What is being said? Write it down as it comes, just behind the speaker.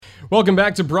Welcome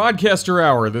back to Broadcaster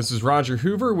Hour. This is Roger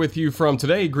Hoover with you from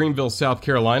today, Greenville, South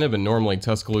Carolina, but normally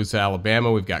Tuscaloosa,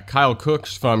 Alabama. We've got Kyle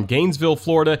Cooks from Gainesville,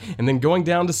 Florida, and then going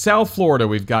down to South Florida,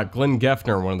 we've got Glenn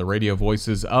Geffner, one of the radio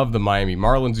voices of the Miami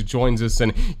Marlins, who joins us.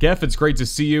 And Geff, it's great to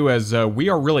see you, as we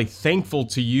are really thankful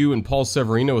to you and Paul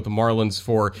Severino with the Marlins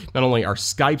for not only our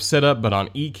Skype setup, but on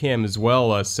eCam as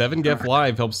well. 7 Geff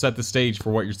Live helps set the stage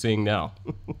for what you're seeing now.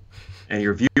 And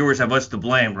your viewers have us to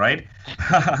blame, right?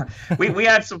 we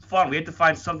had some fun. We had to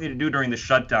find something to do during the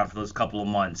shutdown for those couple of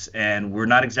months. And we're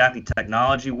not exactly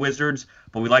technology wizards,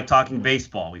 but we like talking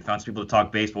baseball. We found some people to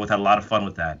talk baseball with, had a lot of fun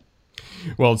with that.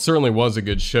 Well, it certainly was a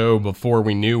good show before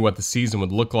we knew what the season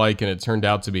would look like, and it turned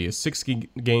out to be a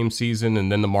 6-game season,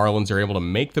 and then the Marlins are able to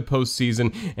make the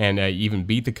postseason and even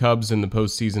beat the Cubs in the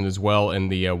postseason as well in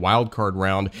the wild card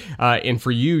round. And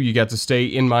for you, you got to stay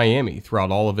in Miami throughout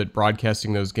all of it,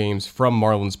 broadcasting those games from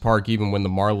Marlins Park, even when the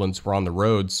Marlins were on the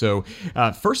road. So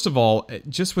first of all,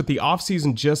 just with the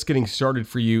offseason just getting started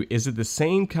for you, is it the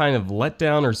same kind of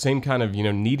letdown or same kind of,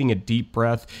 needing a deep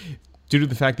breath due to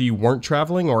the fact that you weren't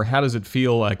traveling, or how does it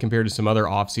feel compared to some other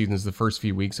off seasons, the first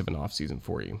few weeks of an off season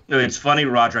for you? It's funny,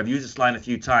 Roger. I've used this line a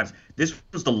few times. This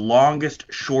was the longest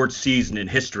short season in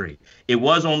history. It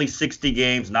was only 60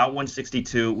 games, not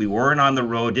 162. We weren't on the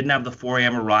road, didn't have the 4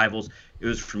 a.m. arrivals. It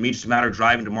was, for me, just a matter of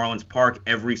driving to Marlins Park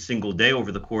every single day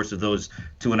over the course of those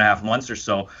 2.5 months or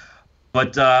so.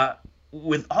 But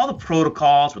with all the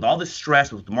protocols, with all the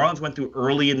stress, what the Marlins went through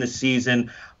early in the season,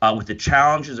 with the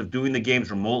challenges of doing the games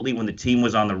remotely when the team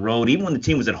was on the road, even when the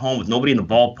team was at home with nobody in the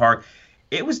ballpark,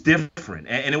 it was different.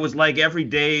 And it was like every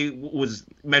day was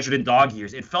measured in dog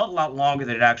years. It felt a lot longer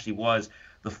than it actually was.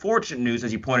 The fortunate news,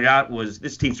 as you pointed out, was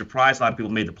this team surprised a lot of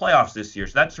people, made the playoffs this year,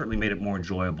 so that certainly made it more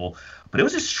enjoyable. But it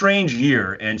was a strange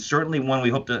year, and certainly one we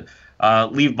hope to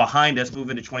leave behind us, move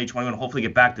into 2021, and hopefully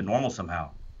get back to normal somehow.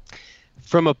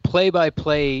 From a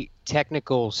play-by-play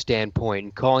technical standpoint,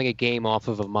 and calling a game off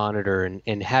of a monitor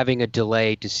and having a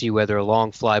delay to see whether a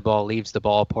long fly ball leaves the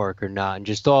ballpark or not, and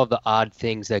just all of the odd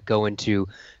things that go into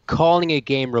calling a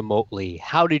game remotely,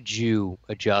 how did you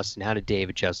adjust, and how did Dave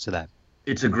adjust to that?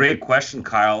 It's a great question,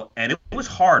 Kyle, and it was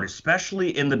hard,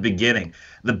 especially in the beginning.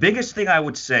 The biggest thing I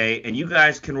would say, and you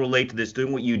guys can relate to this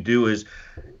doing what you do, is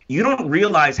you don't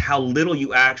realize how little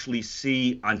you actually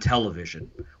see on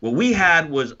television. What we had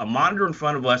was a monitor in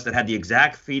front of us that had the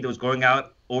exact feed that was going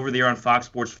out over there on Fox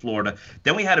Sports Florida.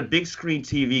 Then we had a big screen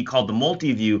TV called the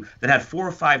Multiview that had 4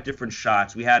 or 5 different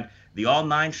shots. We had the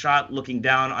all-9 shot looking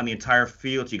down on the entire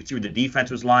field, so you could see where the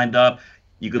defense was lined up.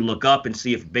 You could look up and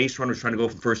see if base runner was trying to go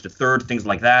from first to third, things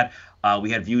like that. We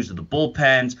had views of the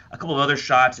bullpens, a couple of other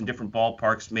shots in different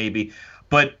ballparks maybe.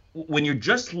 But when you're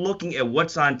just looking at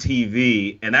what's on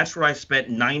TV, and that's where I spent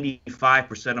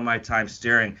 95% of my time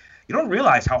staring, you don't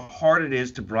realize how hard it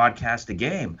is to broadcast a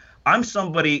game. I'm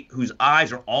somebody whose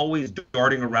eyes are always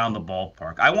darting around the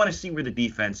ballpark. I want to see where the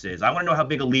defense is. I want to know how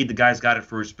big a lead the guy's got at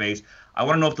first base. I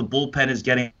want to know if the bullpen is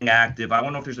getting active. I want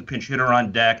to know if there's a pinch hitter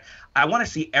on deck. I want to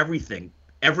see everything,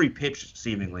 every pitch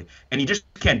seemingly. And you just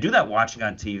can't do that watching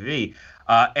on TV.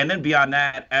 And then beyond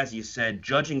that, as you said,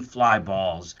 judging fly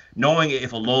balls, knowing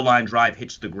if a low line drive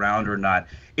hits the ground or not,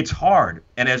 it's hard.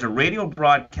 And as a radio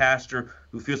broadcaster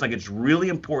who feels like it's really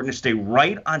important to stay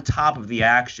right on top of the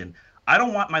action, I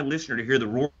don't want my listener to hear the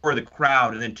roar of the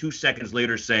crowd and then 2 seconds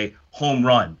later say home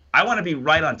run. I want to be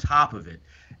right on top of it.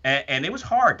 And it was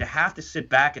hard to have to sit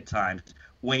back at times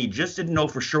when you just didn't know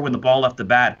for sure when the ball left the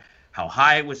bat, how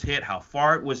high it was hit, how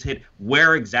far it was hit,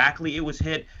 where exactly it was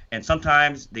hit. And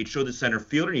sometimes they'd show the center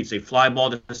fielder, and you'd say fly ball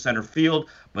to the center field,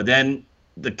 but then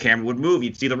the camera would move.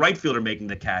 You'd see the right fielder making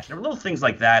the catch. There were little things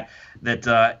like that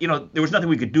there was nothing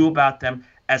we could do about them.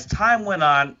 As time went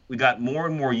on, we got more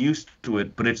and more used to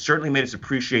it, but it certainly made us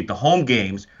appreciate the home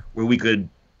games where we could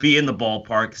be in the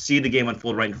ballpark, see the game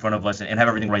unfold right in front of us, and have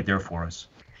everything right there for us.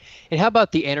 And how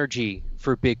about the energy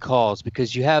for big calls?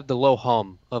 Because you have the low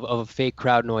hum of a fake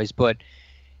crowd noise, but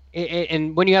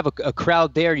and when you have a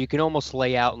crowd there, you can almost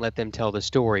lay out and let them tell the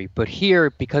story. But here,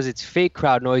 because it's fake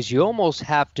crowd noise, you almost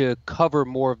have to cover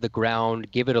more of the ground,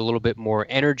 give it a little bit more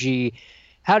energy.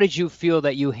 How did you feel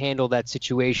that you handled that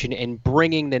situation and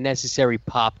bringing the necessary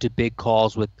pop to big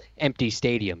calls with empty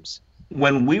stadiums?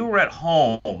 When we were at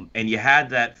home and you had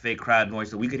that fake crowd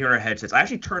noise that we could hear in our headsets, I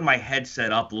actually turned my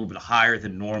headset up a little bit higher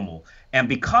than normal. And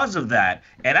because of that,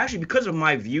 and actually because of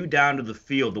my view down to the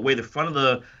field, the way the front of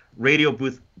the radio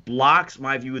booth blocks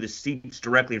my view of the seats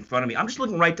directly in front of me, I'm just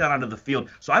looking right down onto the field.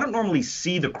 So I don't normally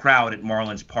see the crowd at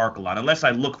Marlins Park a lot unless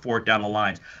I look for it down the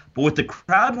lines. But with the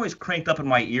crowd noise cranked up in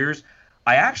my ears,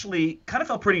 I actually kind of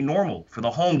felt pretty normal for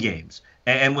the home games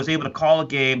and was able to call a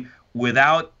game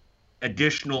without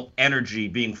additional energy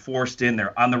being forced in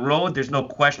there. On the road, there's no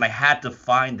question I had to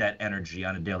find that energy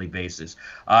on a daily basis.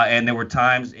 And there were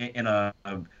times in a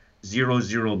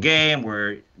 0-0 game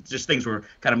where just things were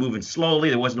kind of moving slowly.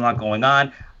 There wasn't a lot going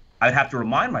on. I'd have to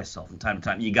remind myself from time to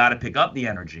time, you got to pick up the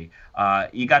energy.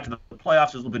 You got to the playoffs,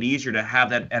 it was a little bit easier to have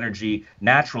that energy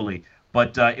naturally.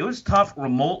 But it was tough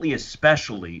remotely,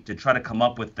 especially, to try to come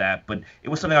up with that. But it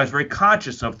was something I was very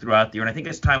conscious of throughout the year. And I think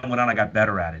as time went on, I got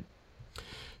better at it.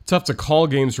 Tough to call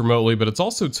games remotely, but it's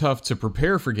also tough to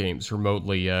prepare for games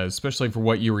remotely, especially for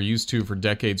what you were used to for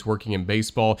decades working in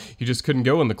baseball. You just couldn't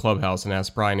go in the clubhouse and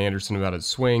ask Brian Anderson about his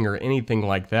swing or anything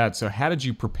like that. So how did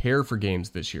you prepare for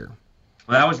games this year?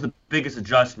 Well, that was the biggest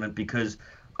adjustment because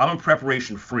I'm a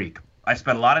preparation freak. I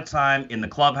spent a lot of time in the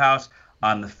clubhouse,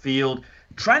 on the field,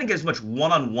 trying to get as much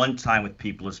one-on-one time with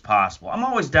people as possible. I'm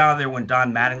always down there when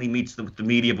Don Mattingly meets with the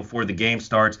media before the game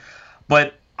starts,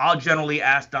 but I'll generally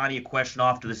ask Donnie a question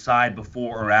off to the side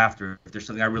before or after if there's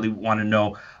something I really want to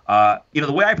know.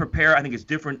 The way I prepare, I think, is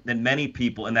different than many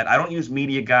people in that I don't use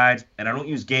media guides and I don't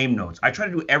use game notes. I try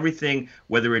to do everything,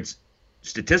 whether it's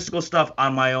statistical stuff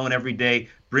on my own every day,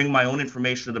 bring my own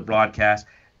information to the broadcast.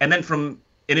 And then from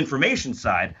an information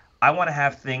side, I want to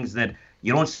have things that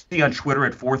you don't see on Twitter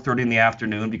at 4:30 in the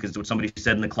afternoon because it's what somebody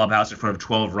said in the clubhouse in front of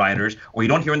 12 writers, or you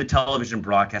don't hear in the television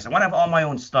broadcast. I want to have all my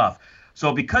own stuff.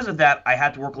 So because of that, I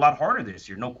had to work a lot harder this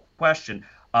year, no question.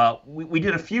 We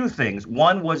did a few things.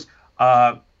 One was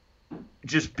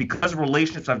just because of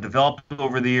relationships I've developed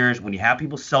over the years, when you have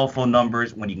people's cell phone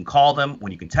numbers, when you can call them,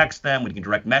 when you can text them, when you can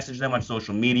direct message them on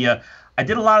social media, I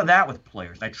did a lot of that with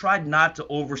players. I tried not to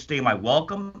overstay my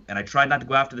welcome, and I tried not to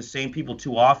go after the same people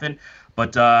too often.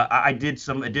 But I did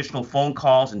some additional phone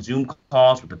calls and Zoom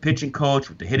calls with the pitching coach,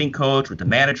 with the hitting coach, with the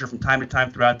manager from time to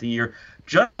time throughout the year,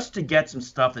 just to get some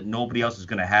stuff that nobody else is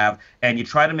going to have. And you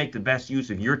try to make the best use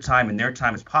of your time and their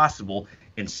time as possible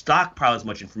and stockpile as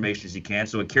much information as you can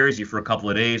so it carries you for a couple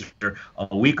of days or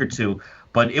a week or two.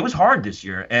 But it was hard this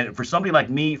year. And for somebody like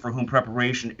me, for whom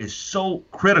preparation is so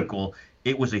critical,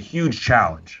 it was a huge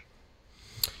challenge.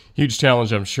 Huge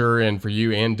challenge, I'm sure, and for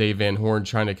you and Dave Van Horn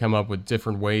trying to come up with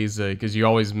different ways, because you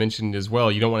always mentioned as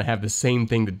well, you don't want to have the same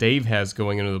thing that Dave has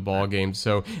going into the ball game.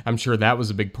 So I'm sure that was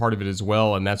a big part of it as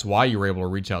well, and that's why you were able to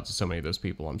reach out to so many of those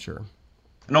people, I'm sure.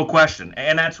 No question.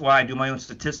 And that's why I do my own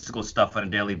statistical stuff on a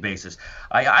daily basis.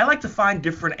 I like to find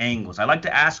different angles. I like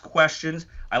to ask questions.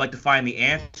 I like to find the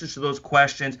answers to those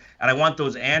questions. And I want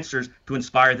those answers to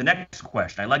inspire the next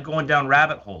question. I like going down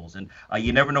rabbit holes. And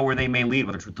you never know where they may lead,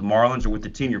 whether it's with the Marlins or with the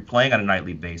team you're playing on a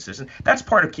nightly basis. And that's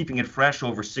part of keeping it fresh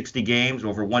over 60 games,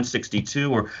 over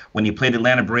 162, or when you play the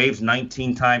Atlanta Braves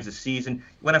 19 times a season.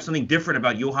 You want to have something different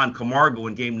about Johan Camargo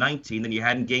in Game 19 than you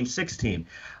had in Game 16,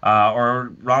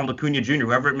 or Ronald Acuna Jr.,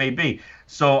 whoever it may be.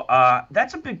 So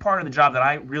that's a big part of the job that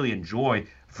I really enjoy.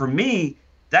 For me,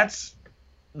 that's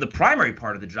the primary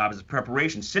part of the job is the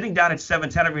preparation. Sitting down at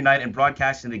 7:10 every night and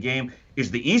broadcasting the game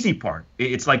is the easy part.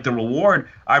 It's like the reward.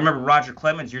 I remember Roger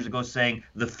Clemens years ago saying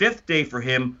the fifth day for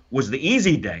him was the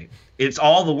easy day. It's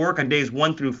all the work on days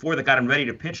 1 through 4 that got him ready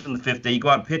to pitch on the fifth day. You go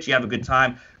out and pitch, you have a good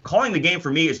time. Calling the game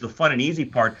for me is the fun and easy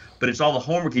part, but it's all the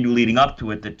homework you do leading up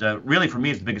to it that really for me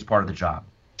is the biggest part of the job.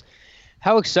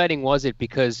 How exciting was it?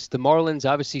 Because the Marlins,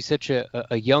 obviously such a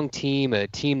young team, a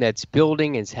team that's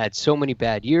building and has had so many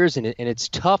bad years, and it's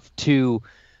tough to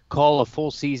call a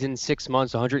full season, 6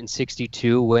 months,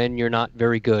 162, when you're not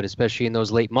very good, especially in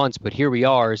those late months. But here we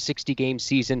are, a 60-game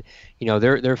season. You know,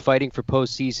 they're fighting for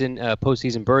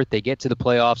postseason berth. They get to the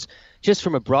playoffs. Just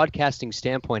from a broadcasting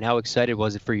standpoint, how excited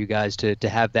was it for you guys to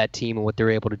have that team and what they're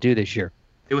able to do this year?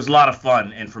 It was a lot of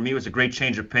fun, and for me, it was a great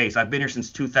change of pace. I've been here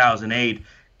since 2008.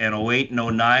 And 08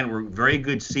 and 09 were very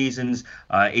good seasons.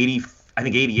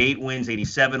 88 wins,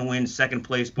 87 wins, second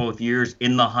place both years,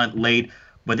 in the hunt late.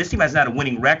 But this team hasn't had a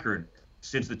winning record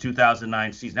since the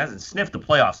 2009 season. It hasn't sniffed the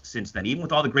playoffs since then, even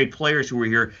with all the great players who were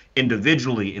here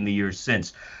individually in the years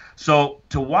since. So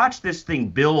to watch this thing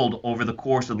build over the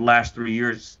course of the last 3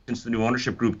 years since the new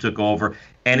ownership group took over,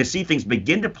 and to see things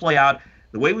begin to play out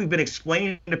the way we've been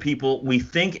explaining to people we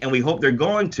think and we hope they're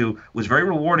going to, was very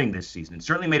rewarding this season. It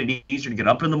certainly made it easier to get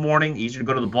up in the morning, easier to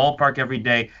go to the ballpark every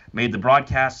day, made the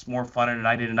broadcasts more fun on a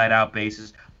night-in and night-out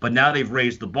basis. But now they've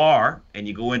raised the bar, and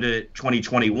you go into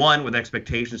 2021 with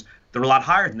expectations that are a lot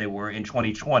higher than they were in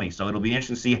 2020. So it'll be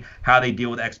interesting to see how they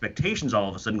deal with expectations all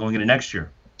of a sudden going into next year.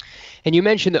 And you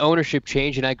mentioned the ownership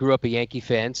change, and I grew up a Yankee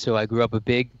fan, so I grew up a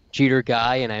big Jeter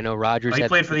guy, and I know Rogers. He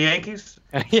played for the Yankees?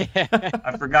 Yeah.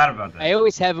 I forgot about that. I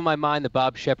always have in my mind the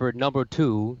Bob Shepard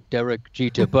 #2, Derek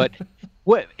Jeter. But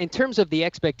What in terms of the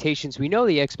expectations, we know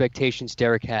the expectations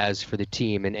Derek has for the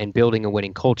team and building a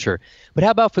winning culture. But how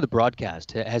about for the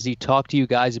broadcast? Has he talked to you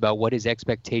guys about what his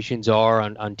expectations are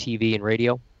on TV and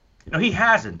radio? No, he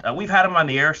hasn't. We've had him on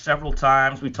the air several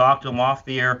times. We talked to him off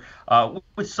the air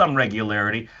with some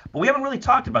regularity, but we haven't really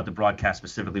talked about the broadcast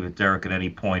specifically with Derek at any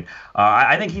point.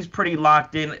 I think he's pretty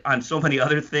locked in on so many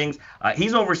other things.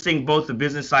 He's overseeing both the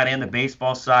business side and the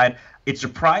baseball side. It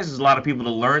surprises a lot of people to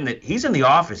learn that he's in the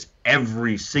office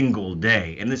every single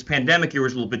day. And this pandemic year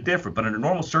is a little bit different, but under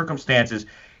normal circumstances,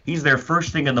 he's there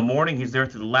first thing in the morning. He's there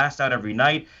to the last out every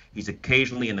night. He's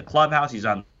occasionally in the clubhouse. He's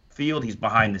on field, he's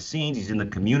behind the scenes, he's in the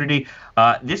community.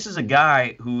 This is a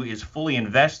guy who is fully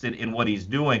invested in what he's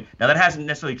doing. Now, that hasn't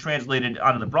necessarily translated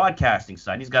onto the broadcasting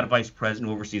side. He's got a vice president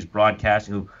who oversees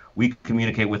broadcasting, who we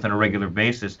communicate with on a regular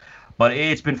basis. But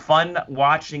it's been fun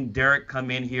watching Derek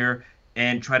come in here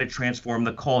and try to transform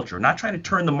the culture. Not trying to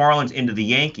turn the Marlins into the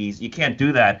Yankees. You can't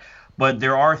do that. But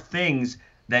there are things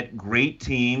that great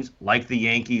teams like the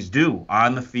Yankees do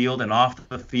on the field and off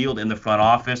the field in the front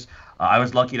office. I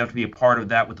was lucky enough to be a part of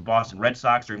that with the Boston Red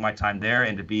Sox during my time there,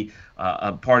 and to be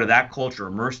a part of that culture,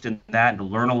 immersed in that, and to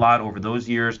learn a lot over those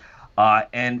years.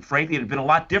 And frankly, it had been a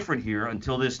lot different here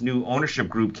until this new ownership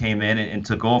group came in and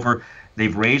took over.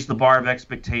 They've raised the bar of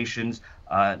expectations.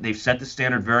 They've set the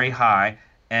standard very high,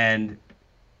 and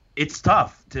it's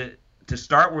tough to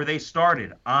start where they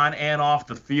started, on and off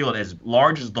the field, as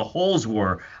large as the holes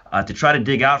were, to try to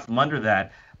dig out from under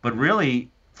that. But really,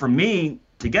 for me,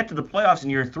 to get to the playoffs in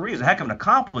year 3 is a heck of an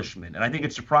accomplishment. And I think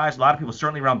it surprised a lot of people,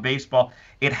 certainly around baseball.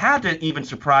 It had to even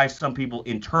surprise some people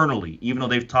internally, even though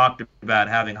they've talked about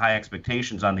having high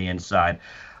expectations on the inside.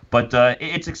 But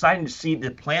it's exciting to see the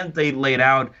plan they laid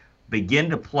out begin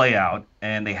to play out,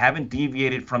 and they haven't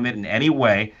deviated from it in any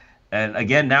way. And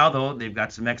again, now, though, they've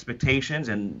got some expectations,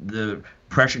 and the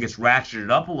pressure gets ratcheted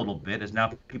up a little bit, as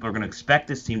now people are going to expect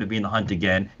this team to be in the hunt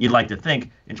again, you'd like to think,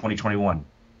 in 2021.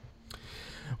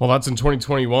 Well, that's in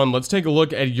 2021. Let's take a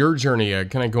look at your journey,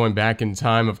 kind of going back in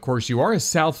time. Of course, you are a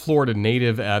South Florida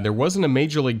native. There wasn't a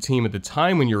major league team at the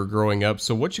time when you were growing up.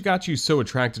 So what got you so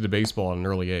attracted to baseball at an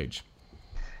early age?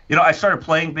 You know, I started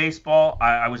playing baseball.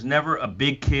 I was never a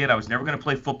big kid. I was never going to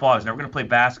play football. I was never going to play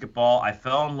basketball. I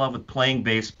fell in love with playing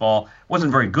baseball.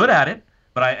 Wasn't very good at it,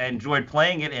 but I enjoyed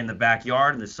playing it in the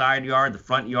backyard, in the side yard, the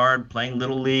front yard, playing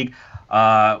Little League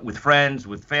with friends,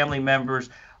 with family members.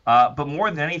 But more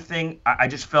than anything, I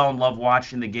just fell in love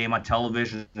watching the game on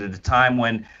television at a time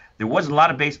when there wasn't a lot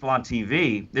of baseball on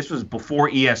TV. This was before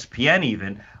ESPN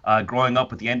even. Growing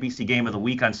up with the NBC Game of the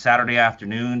Week on Saturday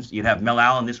afternoons, you'd have Mel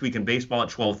Allen This Week in Baseball at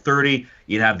 12:30.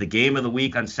 You'd have the Game of the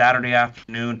Week on Saturday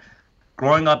afternoon.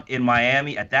 Growing up in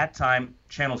Miami at that time,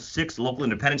 Channel 6, local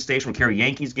independent station, would carry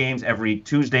Yankees games every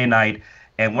Tuesday night.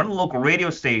 And one of the local radio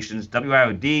stations,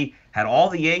 WIOD, had all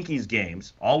the Yankees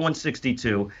games, all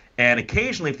 162. And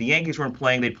occasionally, if the Yankees weren't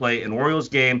playing, they'd play an Orioles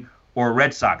game or a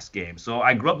Red Sox game. So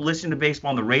I grew up listening to baseball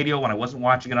on the radio when I wasn't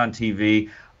watching it on TV.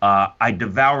 I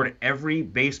devoured every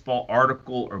baseball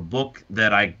article or book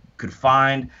that I could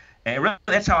find. And really,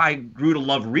 that's how I grew to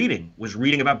love reading, was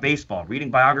reading about baseball,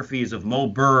 reading biographies of Mo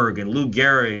Berg and Lou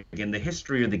Gehrig and the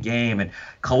history of the game, and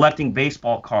collecting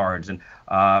baseball cards, and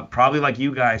probably like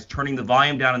you guys, turning the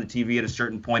volume down on the TV at a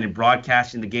certain point and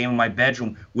broadcasting the game in my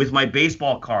bedroom with my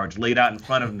baseball cards laid out in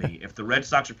front of me. If the Red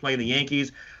Sox are playing the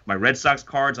Yankees, my Red Sox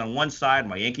cards on one side,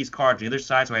 my Yankees cards on the other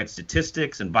side, so I had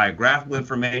statistics and biographical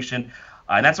information.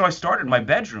 And that's how I started in my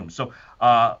bedroom. So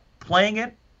playing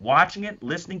it, watching it,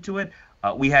 listening to it.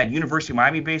 We had University of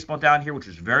Miami baseball down here, which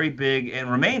was very big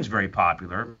and remains very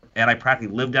popular. And I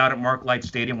practically lived out at Mark Light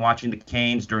Stadium watching the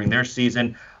Canes during their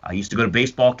season. I used to go to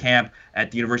baseball camp at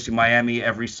the University of Miami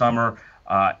every summer.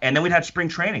 And then we'd had spring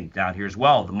training down here as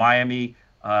well. The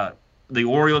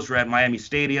Orioles were at Miami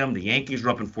Stadium. The Yankees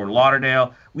were up in Fort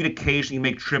Lauderdale. We'd occasionally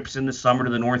make trips in the summer to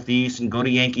the Northeast and go to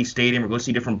Yankee Stadium or go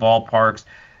see different ballparks.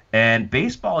 And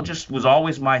baseball just was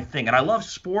always my thing. And I love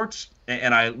sports,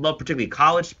 and I love particularly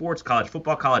college sports, college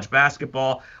football, college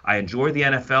basketball. I enjoy the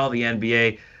NFL, the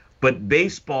NBA. But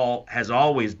baseball has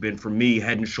always been, for me,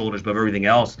 head and shoulders above everything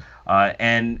else.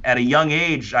 And at a young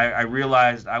age, I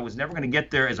realized I was never going to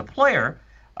get there as a player.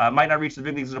 I might not reach the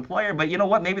big leagues as a player, but you know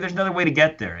what? Maybe there's another way to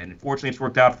get there. And fortunately, it's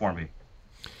worked out for me.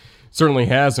 Certainly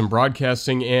has in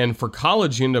broadcasting, and for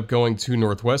college you end up going to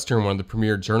Northwestern, one of the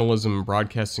premier journalism and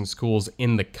broadcasting schools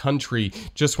in the country.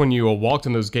 Just when you walked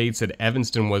in those gates at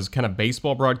Evanston, was kind of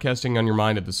baseball broadcasting on your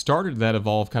mind at the start, or did that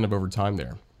evolve kind of over time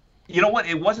there? You know what?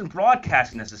 It wasn't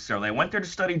broadcasting necessarily. I went there to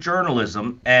study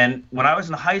journalism, and when I was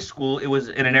in high school, it was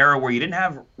in an era where you didn't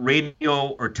have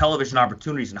radio or television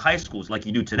opportunities in high schools like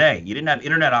you do today. You didn't have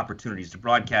internet opportunities to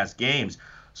broadcast games.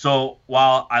 So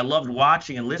while I loved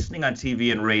watching and listening on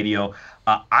TV and radio,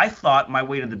 I thought my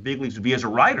way to the big leagues would be as a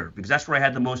writer because that's where I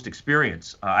had the most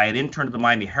experience. I had interned at the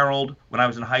Miami Herald when I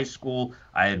was in high school.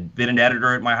 I had been an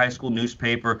editor at my high school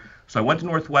newspaper. So I went to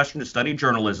Northwestern to study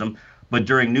journalism. But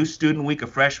during New Student Week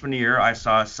of freshman year, I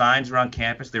saw signs around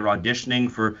campus. They were auditioning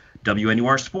for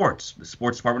WNUR Sports, the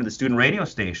sports department of the student radio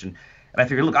station. And I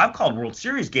figured, look, I've called World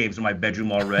Series games in my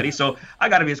bedroom already, so I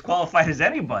got to be as qualified as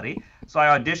anybody. So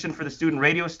I auditioned for the student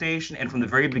radio station, and from the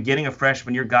very beginning of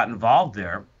freshman year, got involved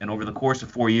there. And over the course of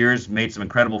 4 years, made some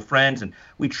incredible friends. And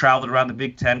we traveled around the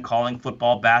Big Ten, calling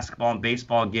football, basketball, and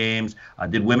baseball games.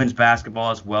 Did women's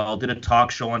basketball as well. Did a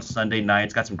talk show on Sunday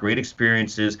nights. Got some great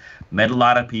experiences. Met a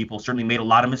lot of people. Certainly made a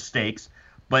lot of mistakes.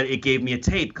 But it gave me a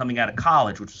tape coming out of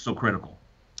college, which was so critical.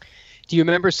 Do you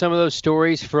remember some of those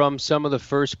stories from some of the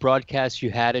first broadcasts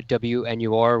you had at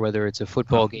WNUR, whether it's a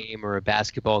football game or a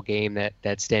basketball game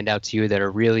that stand out to you that are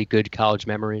really good college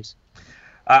memories?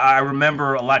 I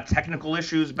remember a lot of technical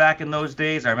issues back in those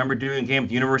days. I remember doing a game at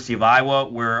the University of Iowa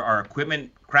where our equipment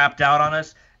crapped out on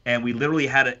us, and we literally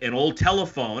had an old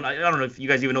telephone. I don't know if you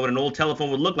guys even know what an old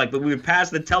telephone would look like, but we would pass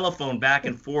the telephone back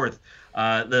and forth.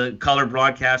 The color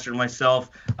broadcaster and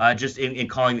myself, just in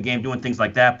calling the game, doing things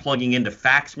like that, plugging into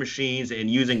fax machines and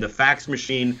using the fax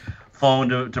machine phone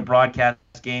to broadcast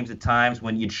games at times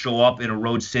when you'd show up in a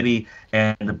road city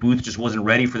and the booth just wasn't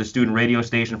ready for the student radio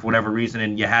station for whatever reason,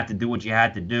 and you had to do what you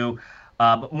had to do.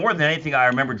 But more than anything, I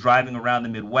remember driving around the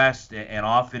Midwest and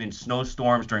often in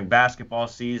snowstorms during basketball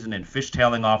season and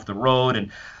fishtailing off the road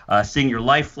and seeing your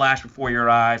life flash before your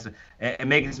eyes and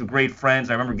making some great friends.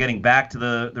 I remember getting back to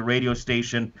the radio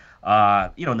station,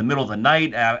 in the middle of the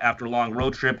night after a long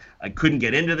road trip. I couldn't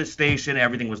get into the station.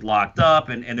 Everything was locked up,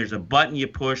 and there's a button you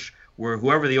push where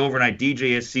whoever the overnight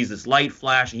DJ is sees this light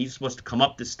flash, and he's supposed to come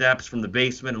up the steps from the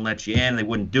basement and let you in. They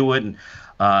wouldn't do it,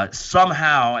 and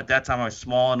somehow at that time I was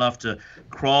small enough to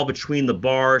crawl between the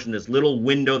bars and this little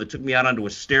window that took me out onto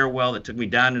a stairwell that took me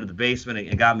down into the basement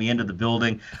and got me into the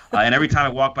building. And every time I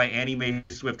walk by Annie Mae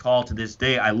Swift Hall to this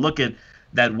day, I look at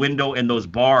that window and those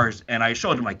bars, and I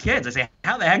show it to my kids. I say,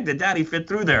 how the heck did Daddy fit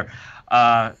through there?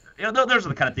 Those are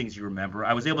the kind of things you remember.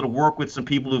 I was able to work with some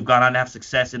people who've gone on to have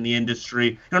success in the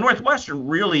industry. Northwestern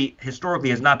really historically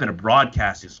has not been a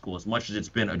broadcasting school as much as it's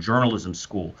been a journalism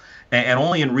school. And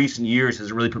only in recent years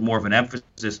has it really put more of an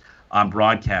emphasis on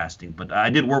broadcasting. But I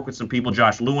did work with some people,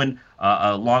 Josh Lewin,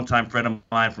 a longtime friend of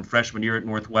mine from freshman year at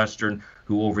Northwestern,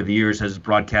 who over the years has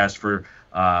broadcast for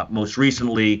most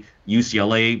recently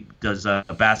UCLA, does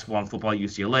basketball and football at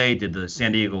UCLA, did the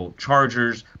San Diego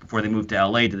Chargers before they moved to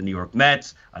LA, did the New York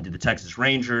Mets, did the Texas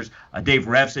Rangers. Dave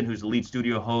Revson, who's the lead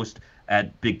studio host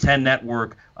at Big Ten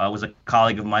Network, was a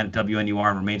colleague of mine at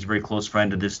WNUR and remains a very close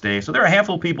friend to this day. So there are a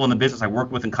handful of people in the business I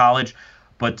worked with in college,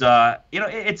 but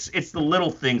it's the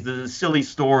little things, the silly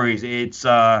stories. It's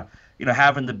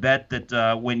having the bet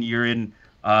that when you're in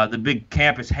the big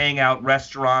campus hangout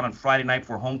restaurant on Friday night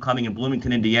for homecoming in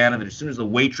Bloomington, Indiana, that as soon as the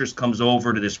waitress comes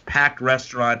over to this packed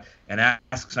restaurant and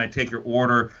asks, can I take your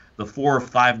order, the 4 or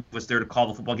 5 of us there to call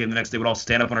the football game the next day would all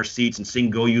stand up on our seats and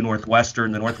sing Go You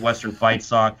Northwestern, the Northwestern fight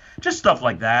song, just stuff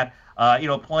like that.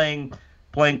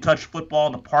 Playing touch football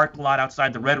in the parking lot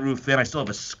outside the Red Roof Inn. I still have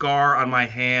a scar on my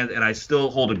hand, and I still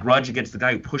hold a grudge against the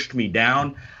guy who pushed me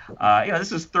down.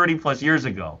 This is 30 plus years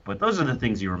ago, but those are the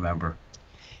things you remember.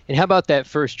 And how about that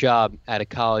first job out of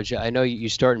college? I know you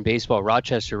start in baseball,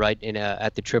 Rochester, right,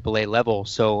 at the AAA level.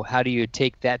 So how do you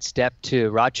take that step to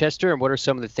Rochester, and what are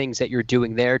some of the things that you're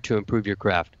doing there to improve your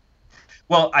craft?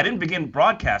 Well, I didn't begin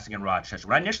broadcasting in Rochester.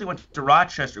 When I initially went to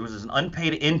Rochester, it was as an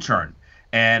unpaid intern.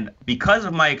 And because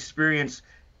of my experience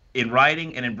in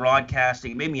writing and in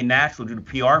broadcasting, it made me natural to do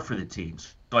PR for the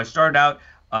teams. So I started out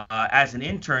as an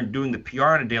intern doing the PR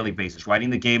on a daily basis, writing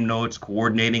the game notes,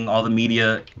 coordinating all the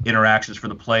media interactions for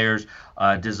the players,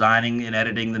 designing and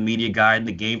editing the media guide and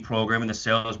the game program and the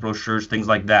sales brochures, things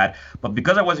like that. But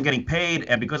because I wasn't getting paid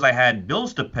and because I had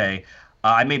bills to pay,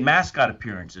 I made mascot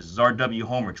appearances, RW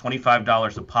Homer,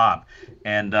 $25 a pop.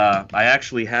 And I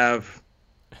actually have,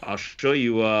 I'll show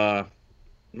you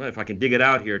if I can dig it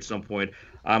out here at some point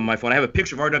on my phone. I have a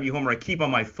picture of RW Homer I keep on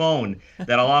my phone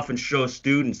that I'll often show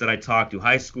students that I talk to,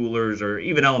 high schoolers or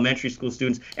even elementary school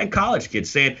students and college kids,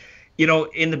 saying,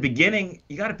 in the beginning,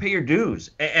 you got to pay your dues.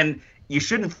 And you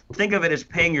shouldn't think of it as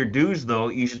paying your dues, though.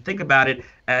 You should think about it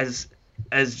as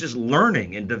just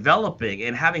learning and developing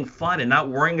and having fun and not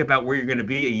worrying about where you're going to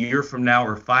be a year from now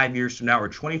or 5 years from now or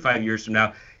 25 years from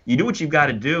now. You do what you've got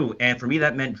to do. And for me,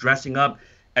 that meant dressing up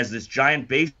as this giant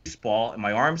baseball, and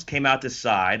my arms came out the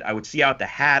side. I would see out the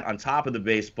hat on top of the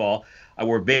baseball. I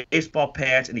wore baseball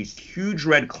pants and these huge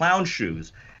red clown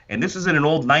shoes. And this is in an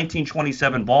old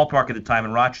 1927 ballpark at the time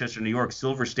in Rochester, New York,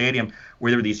 Silver Stadium, where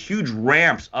there were these huge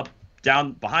ramps up,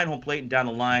 down behind home plate and down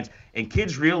the lines. And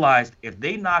kids realized if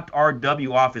they knocked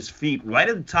RW off his feet right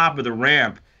at the top of the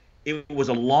ramp, it was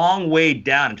a long way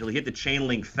down until he hit the chain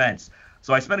link fence.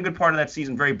 So I spent a good part of that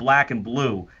season very black and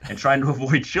blue and trying to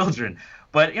avoid children.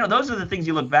 But, those are the things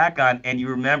you look back on and you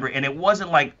remember. And it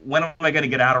wasn't like, when am I going to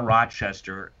get out of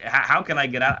Rochester? How can I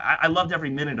get out? I loved every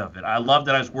minute of it. I loved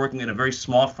that I was working in a very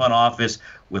small front office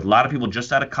with a lot of people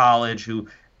just out of college who,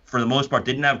 for the most part,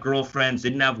 didn't have girlfriends,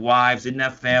 didn't have wives, didn't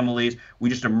have families. We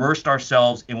just immersed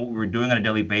ourselves in what we were doing on a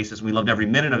daily basis. We loved every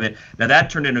minute of it. Now, that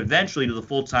turned in eventually to the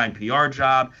full-time PR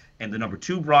job and the number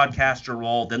 2 broadcaster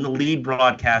role, then the lead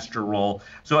broadcaster role.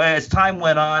 So as time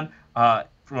went on,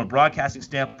 from a broadcasting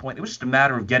standpoint, it was just a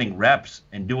matter of getting reps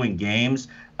and doing games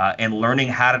and learning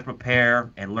how to prepare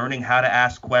and learning how to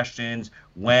ask questions,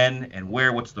 when and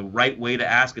where, what's the right way to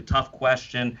ask a tough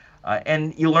question.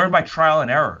 And you learn by trial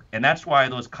and error. And that's why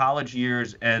those college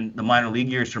years and the minor league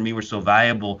years for me were so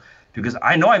valuable, because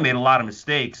I know I made a lot of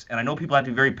mistakes, and I know people have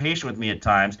to be very patient with me at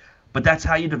times, but that's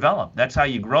how you develop. That's how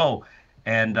you grow.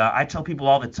 And I tell people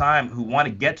all the time who want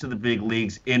to get to the big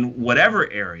leagues in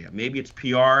whatever area, maybe it's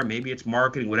PR, maybe it's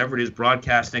marketing, whatever it is,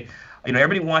 broadcasting.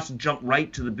 Everybody wants to jump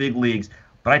right to the big leagues.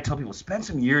 But I tell people, spend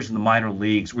some years in the minor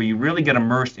leagues where you really get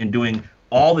immersed in doing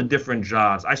all the different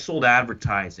jobs. I sold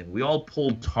advertising. We all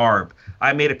pulled tarp.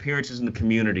 I made appearances in the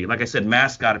community. Like I said,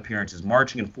 mascot appearances,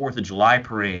 marching in 4th of July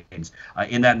parades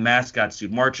in that mascot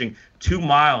suit, marching 2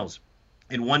 miles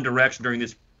in one direction during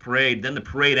this parade. Then the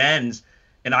parade ends,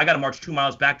 and I got to march 2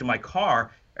 miles back to my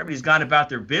car. Everybody's gone about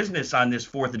their business on this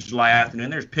 4th of July afternoon.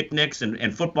 There's picnics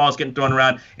and footballs getting thrown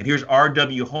around. And here's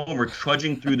R.W. Homer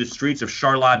trudging through the streets of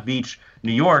Charlotte Beach,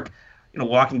 New York,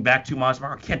 walking back 2 miles an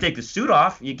hour. Can't take the suit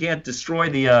off. You can't destroy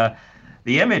the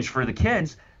image for the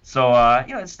kids. So,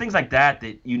 it's things like that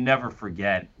you never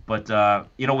forget. But,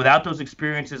 without those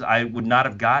experiences, I would not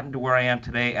have gotten to where I am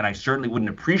today, and I certainly wouldn't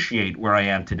appreciate where I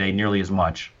am today nearly as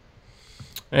much.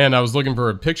 And I was looking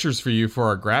for pictures for you for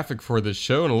our graphic for this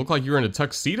show, and it looked like you were in a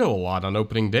tuxedo a lot on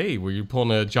opening day. Were you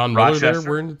pulling a John Miller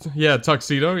there?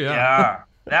 Tuxedo, yeah. Yeah,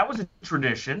 that was a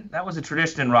tradition. That was a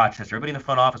tradition in Rochester. Everybody in the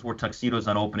front office wore tuxedos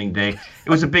on opening day. It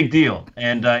was a big deal,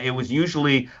 and it was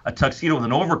usually a tuxedo with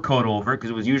an overcoat over it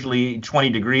because it was usually 20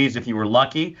 degrees if you were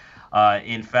lucky.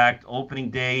 In fact, opening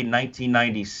day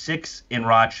 1996 in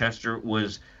Rochester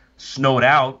was snowed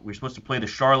out. We were supposed to play the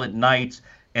Charlotte Knights.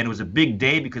 And it was a big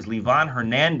day because Livan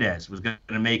Hernandez was going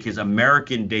to make his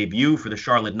American debut for the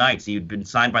Charlotte Knights. He had been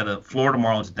signed by the Florida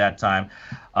Marlins at that time.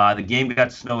 The game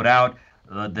got snowed out.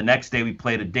 The next day we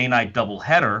played a day-night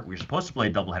doubleheader. We were supposed to play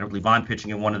a doubleheader with Livan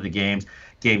pitching in one of the games.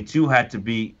 Game 2 had to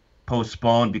be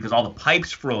postponed because all the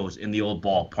pipes froze in the old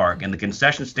ballpark and the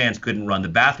concession stands couldn't run. The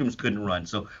bathrooms couldn't run.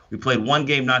 So we played one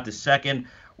game, not the second.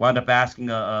 Wound up asking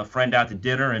a friend out to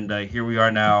dinner, and here we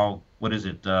are now. What is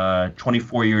it,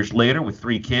 24 years later with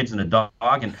 3 kids and a dog,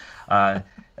 and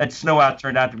that snow out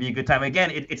turned out to be a good time.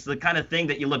 Again, it's the kind of thing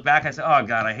that you look back and say, oh,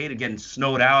 God, I hated getting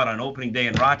snowed out on opening day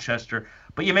in Rochester,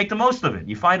 but you make the most of it.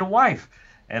 You find a wife,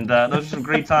 and those are some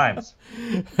great times.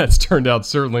 That's turned out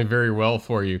certainly very well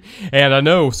for you. And I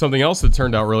know something else that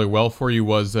turned out really well for you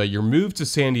was your move to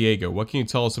San Diego. What can you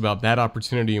tell us about that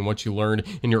opportunity and what you learned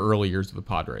in your early years with the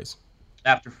Padres?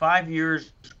 After 5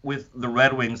 years with the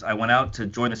Red Wings, I went out to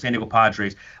join the San Diego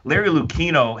Padres. Larry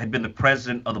Lucchino had been the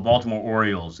president of the Baltimore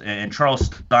Orioles, and Charles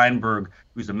Steinberg,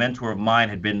 who's a mentor of mine,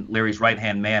 had been Larry's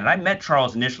right-hand man. And I met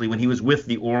Charles initially when he was with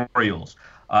the Orioles.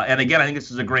 And again, I think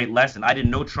this is a great lesson. I didn't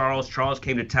know Charles. Charles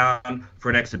came to town for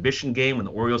an exhibition game when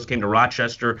the Orioles came to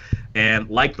Rochester.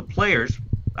 And like the players,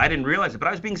 I didn't realize it, but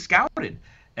I was being scouted.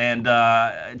 And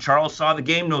Charles saw the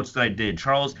game notes that I did.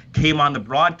 Charles came on the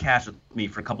broadcast with me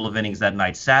for a couple of innings that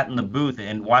night, sat in the booth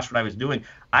and watched what I was doing.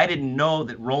 I didn't know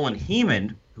that Roland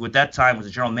Hemond, who at that time was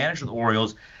the general manager of the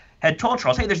Orioles, had told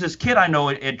Charles, hey, there's this kid I know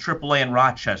at AAA in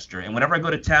Rochester, and whenever I go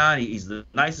to town, he's the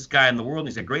nicest guy in the world.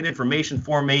 He's got great information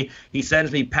for me. He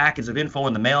sends me packets of info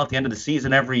in the mail at the end of the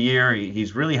season every year.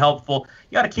 He's really helpful.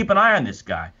 You got to keep an eye on this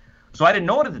guy. So I didn't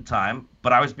know it at the time,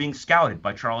 but I was being scouted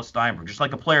by Charles Steinberg, just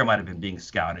like a player might have been being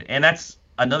scouted. And that's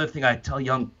another thing I tell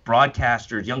young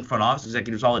broadcasters, young front office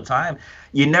executives all the time.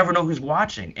 You never know who's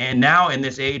watching. And now in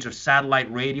this age of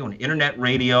satellite radio and internet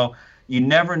radio, you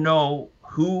never know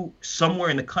who somewhere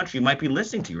in the country might be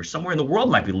listening to you, or somewhere in the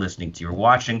world might be listening to you or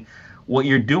watching what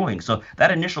you're doing. So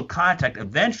that initial contact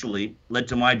eventually led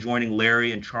to my joining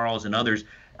Larry and Charles and others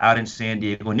out in San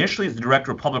Diego, initially as the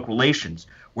director of public relations,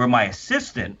 where my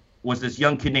assistant was this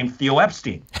young kid named Theo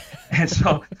Epstein. And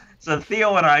so So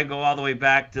Theo and I go all the way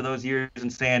back to those years in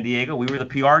San Diego. We were the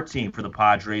PR team for the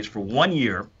Padres for 1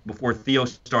 year before Theo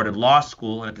started law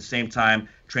school and at the same time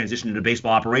transitioned into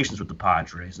baseball operations with the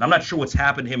Padres. And I'm not sure what's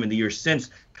happened to him in the years since,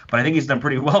 but I think he's done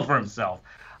pretty well for himself.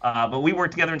 But we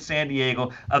worked together in San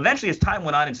Diego. Eventually, as time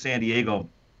went on in San Diego,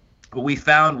 what we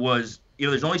found was,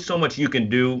 there's only so much you can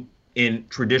do in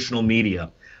traditional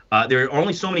media. There are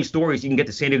only so many stories you can get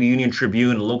the San Diego Union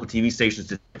Tribune and local TV stations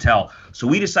to tell. So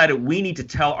we decided we need to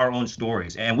tell our own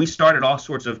stories. And we started all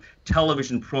sorts of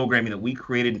television programming that we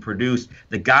created and produced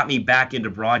that got me back into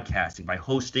broadcasting by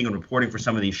hosting and reporting for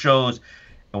some of these shows.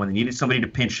 And when they needed somebody to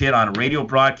pinch hit on a radio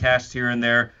broadcast here and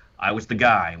there, I was the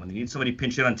guy. When they needed somebody to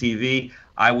pinch hit on TV,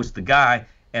 I was the guy.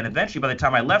 And eventually, by the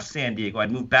time I left San Diego,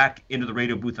 I'd moved back into the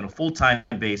radio booth on a full-time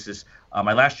basis.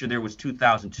 My last year there was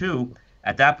 2002.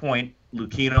 At that point,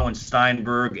 Lucchino and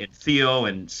Steinberg and Theo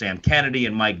and Sam Kennedy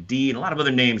and Mike D and a lot of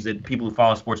other names that people who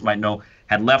follow sports might know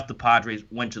had left the Padres,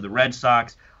 went to the Red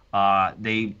Sox.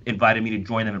 They invited me to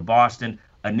join them in Boston,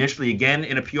 initially again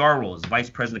in a PR role as vice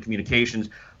president of communications.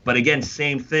 But again,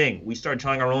 same thing. We started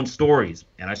telling our own stories,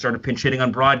 and I started pinch hitting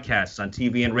on broadcasts on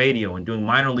TV and radio and doing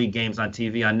minor league games on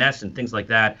TV on NESN and things like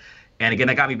that. And again,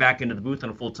 that got me back into the booth on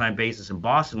a full-time basis in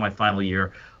Boston my final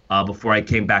year. Before I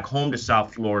came back home to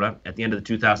South Florida at the end of the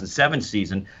 2007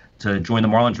 season to join the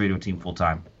Marlins radio team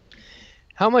full-time.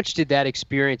 How much did that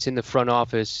experience in the front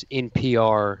office in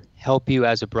PR help you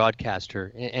as a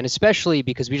broadcaster? And especially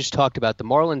because we just talked about the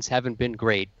Marlins haven't been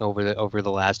great over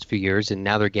the last few years, and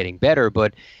now they're getting better.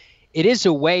 But it is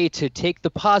a way to take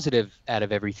the positive out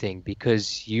of everything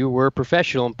because you were a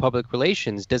professional in public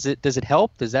relations. Does it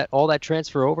help? Does all that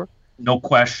transfer over? No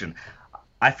question.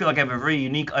 I feel like I have a very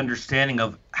unique understanding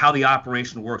of how the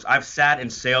operation works. I've sat in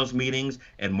sales meetings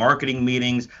and marketing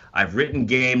meetings. I've written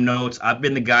game notes. I've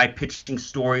been the guy pitching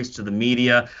stories to the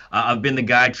media. I've been the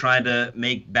guy trying to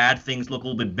make bad things look a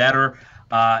little bit better.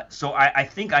 So I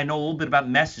think I know a little bit about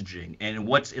messaging and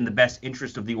what's in the best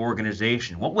interest of the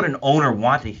organization. What would an owner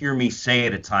want to hear me say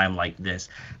at a time like this?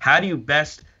 How do you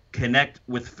best connect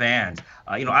with fans?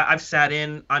 I've sat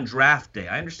in on draft day.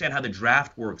 I understand how the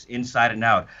draft works inside and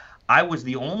out. I was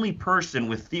the only person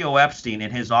with Theo Epstein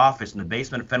in his office in the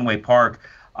basement of Fenway Park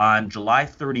on July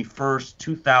 31st,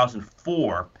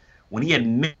 2004, when he had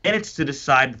minutes to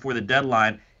decide before the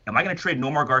deadline, am I going to trade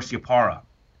Nomar Garciaparra?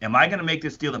 Am I going to make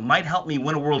this deal that might help me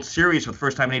win a World Series for the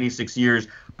first time in 86 years,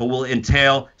 but will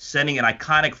entail sending an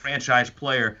iconic franchise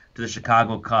player to the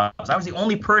Chicago Cubs? I was the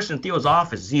only person in Theo's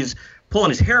office. He's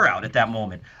pulling his hair out at that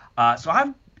moment. So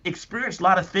I've experienced a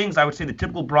lot of things I would say the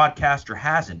typical broadcaster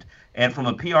hasn't. And from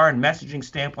a PR and messaging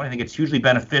standpoint, I think it's hugely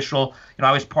beneficial. I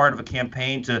was part of a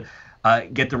campaign to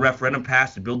get the referendum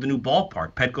passed to build the new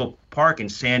ballpark, Petco Park in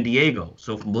San Diego.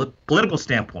 So from a political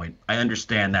standpoint, I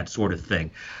understand that sort of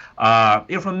thing. From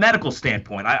a medical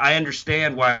standpoint, I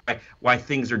understand why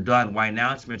things are done, why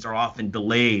announcements are often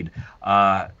delayed.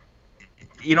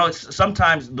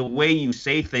 Sometimes the way you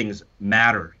say things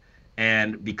matter.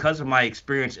 And because of my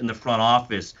experience in the front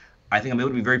office, I think I'm able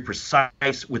to be very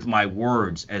precise with my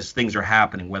words as things are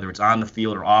happening, whether it's on the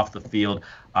field or off the field.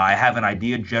 I have an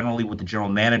idea generally what the general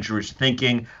manager is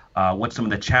thinking, what some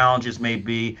of the challenges may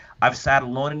be. I've sat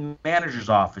alone in managers'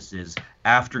 offices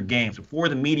after games, before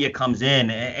the media comes in,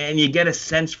 and you get a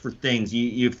sense for things.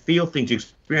 You feel things, you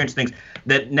experience things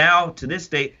that now, to this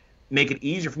day, make it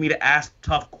easier for me to ask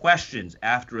tough questions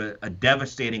after a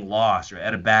devastating loss or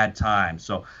at a bad time.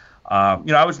 So,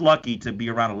 I was lucky to be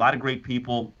around a lot of great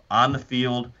people on the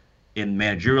field, in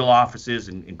managerial offices,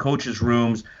 in coaches'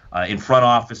 rooms, in front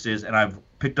offices, and I've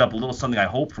picked up a little something I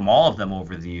hope from all of them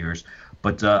over the years.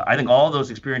 But I think all of those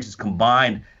experiences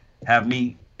combined have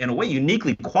me, in a way,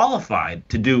 uniquely qualified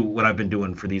to do what I've been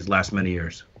doing for these last many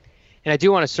years. And I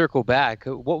do want to circle back.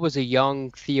 What was a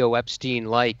young Theo Epstein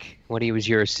like when he was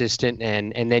your assistant,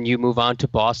 and then you move on to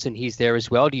Boston? He's there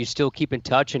as well. Do you still keep in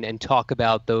touch and talk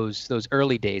about those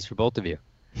early days for both of you?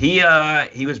 He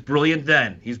was brilliant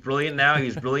then. He's brilliant now. He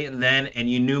was brilliant then, and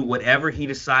you knew whatever he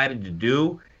decided to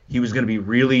do, he was going to be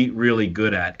really, really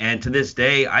good at. And to this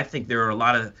day, I think there are a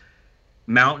lot of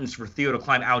mountains for Theo to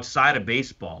climb outside of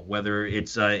baseball, whether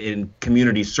it's in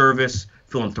community service,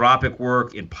 philanthropic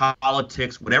work, in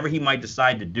politics, whatever he might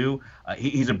decide to do.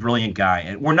 He's a brilliant guy.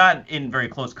 And we're not in very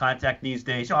close contact these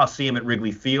days. I'll see him at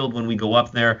Wrigley Field when we go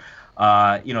up there.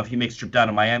 If he makes a trip down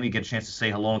to Miami, you get a chance to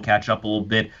say hello and catch up a little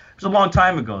bit. It was a long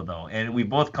time ago, though, and we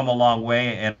both come a long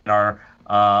way, and our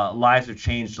lives have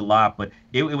changed a lot. But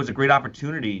it was a great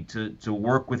opportunity to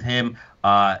work with him.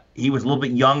 He was a little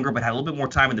bit younger, but had a little bit more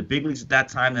time in the big leagues at that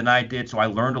time than I did, so I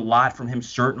learned a lot from him,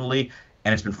 certainly.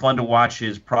 And it's been fun to watch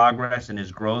his progress and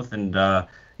his growth. And,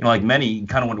 like many, you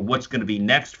kind of wonder what's going to be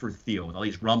next for Theo. With all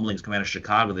these rumblings coming out of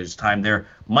Chicago, his time there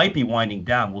might be winding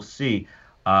down. We'll see.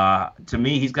 To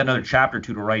me, he's got another chapter or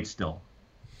two to write still.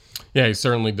 Yeah, he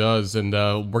certainly does. And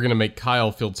we're going to make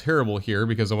Kyle feel terrible here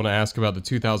because I want to ask about the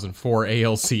 2004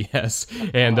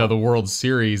 ALCS and the World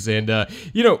Series. And,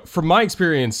 from my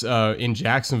experience in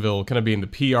Jacksonville, kind of being the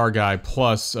PR guy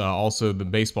plus also the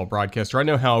baseball broadcaster, I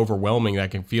know how overwhelming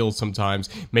that can feel sometimes,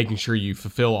 making sure you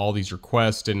fulfill all these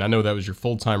requests. And I know that was your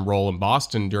full-time role in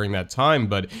Boston during that time.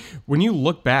 But when you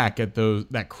look back at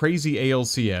that crazy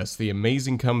ALCS, the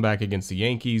amazing comeback against the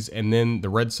Yankees, and then the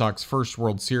Red Sox first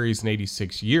World Series in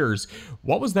 86 years,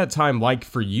 what was that time like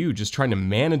for you, just trying to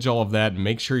manage all of that and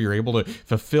make sure you're able to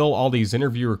fulfill all these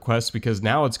interview requests? Because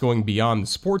now it's going beyond the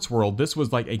sports world. This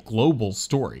was like a global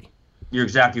story. You're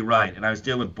exactly right. And I was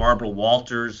dealing with Barbara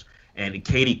Walters and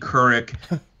Katie Couric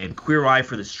and Queer Eye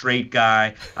for the Straight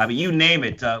Guy. I mean, you name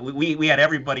it. We had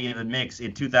everybody in the mix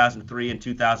in 2003 and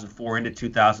 2004 into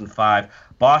 2005.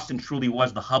 Boston truly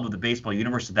was the hub of the baseball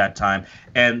universe at that time.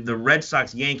 And the Red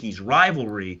Sox-Yankees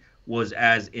rivalry was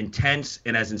as intense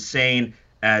and as insane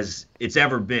as it's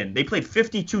ever been. They played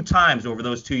 52 times over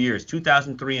those 2 years,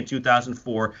 2003 and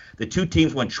 2004. The two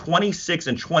teams went 26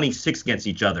 and 26 against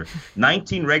each other.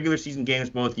 19 regular season games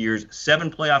both years,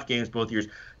 7 playoff games both years,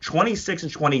 26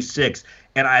 and 26.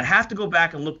 And I'd have to go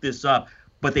back and look this up,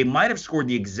 but they might have scored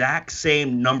the exact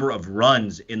same number of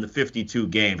runs in the 52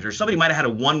 games, or somebody might have had a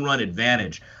one-run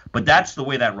advantage. But that's the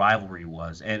way that rivalry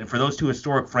was. And for those two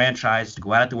historic franchises to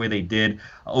go at it the way they did,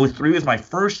 03 was my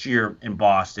first year in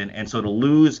Boston. And so to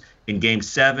lose in Game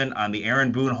 7 on the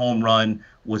Aaron Boone home run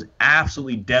was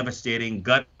absolutely devastating,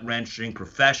 gut-wrenching,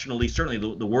 professionally, certainly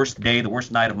the worst day, the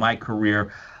worst night of my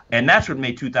career. And that's what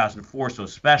made 2004 so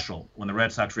special, when the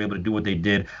Red Sox were able to do what they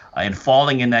did, and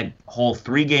falling in that whole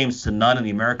 3-0 in the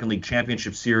American League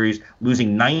Championship Series,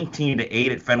 losing 19-8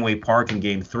 at Fenway Park in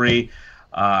Game 3.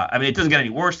 I mean, it doesn't get any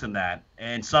worse than that.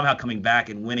 And somehow coming back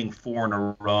and winning 4 in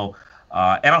a row.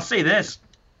 And I'll say this,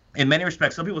 in many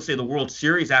respects, some people say the World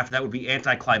Series after that would be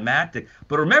anticlimactic.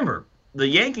 But remember, the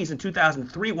Yankees in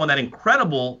 2003 won that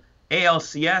incredible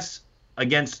ALCS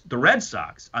against the Red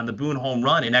Sox on the Boone home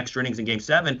run in extra innings in Game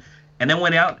 7, and then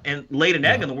went out and laid an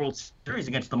egg in the World Series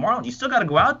against the Marlins. You still got to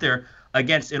go out there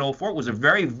against, in 04, it was a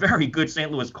very, very good St.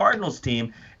 Louis Cardinals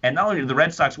team. And not only did the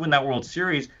Red Sox win that World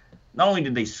Series, not only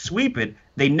did they sweep it,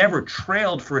 they never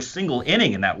trailed for a single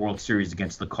inning in that World Series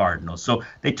against the Cardinals. So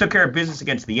they took care of business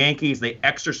against the Yankees. They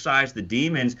exercised the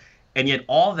demons. And yet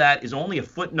all that is only a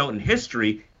footnote in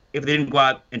history if they didn't go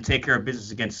out and take care of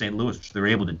business against St. Louis, which they were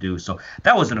able to do. So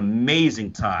that was an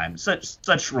amazing time.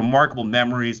 Such remarkable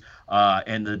memories.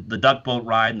 And the duck boat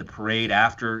ride and the parade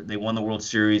after they won the World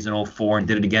Series in 04 and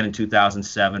did it again in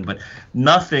 2007. But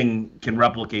nothing can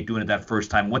replicate doing it that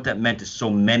first time, what that meant to so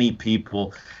many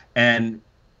people. And,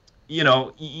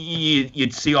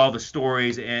 you'd see all the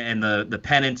stories and the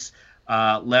pennants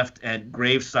left at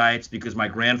grave sites because my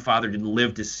grandfather didn't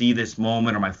live to see this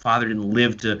moment, or my father didn't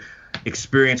live to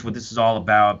experience what this is all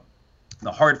about.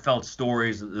 The heartfelt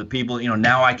stories, the people,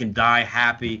 now I can die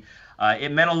happy.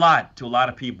 It meant a lot to a lot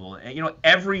of people. And,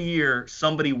 every year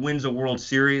somebody wins a World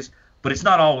Series, but it's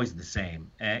not always the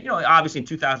same. And, obviously in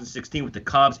 2016 with the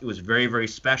Cubs, it was very, very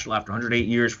special after 108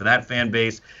 years for that fan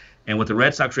base. And what the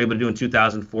Red Sox were able to do in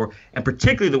 2004, and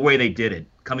particularly the way they did it,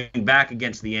 coming back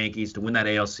against the Yankees to win that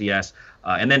ALCS,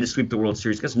 and then to sweep the World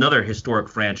Series, that's another historic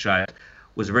franchise,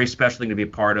 was a very special thing to be a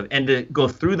part of. And to go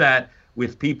through that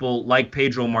with people like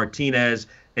Pedro Martinez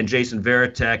and Jason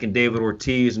Varitek and David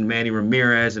Ortiz and Manny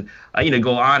Ramirez, and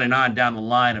go on and on down the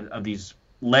line of these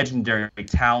legendary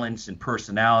talents and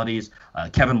personalities,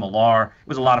 Kevin Millar. It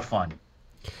was a lot lot of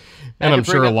And I'm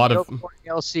sure a lot of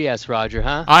LCS, Roger,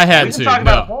 huh? I had we to. can talk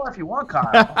about it more if you want, Kyle.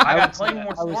 I got plenty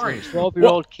more stories. I was a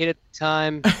 12-year-old kid at the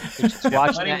time, just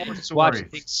watching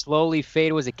things slowly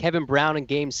fade. Was it Kevin Brown in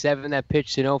Game 7 that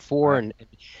pitched in 04, and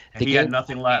he had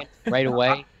nothing left right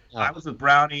away? I was with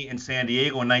Brownie in San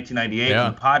Diego in 1998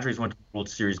 when the Padres went to the World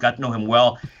Series. Got to know him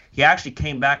well. He actually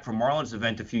came back from Marlins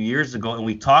event a few years ago, and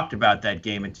we talked about that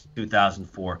game in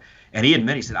 2004. And he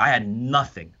admitted, he said, I had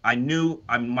nothing. I knew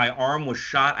my arm was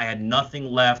shot. I had nothing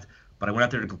left, but I went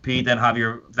out there to compete. Then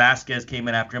Javier Vasquez came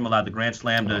in after him, allowed the grand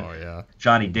slam to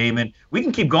Johnny Damon. We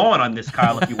can keep going on this,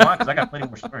 Kyle, if you want, because I got plenty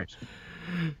more stories.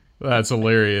 That's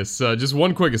hilarious. Just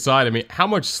one quick aside. I mean, how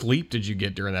much sleep did you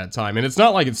get during that time? And it's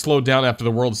not like it slowed down after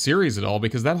the World Series at all,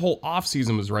 because that whole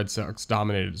offseason was Red Sox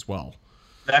dominated as well.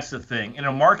 That's the thing. In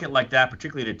a market like that,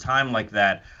 particularly at a time like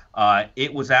that,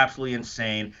 it was absolutely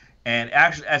insane. And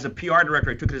actually, as a PR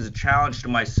director, I took it as a challenge to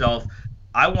myself.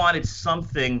 I wanted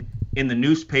something in the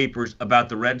newspapers about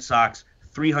the Red Sox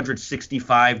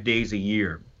 365 days a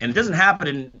year. And it doesn't happen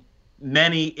in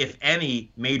many, if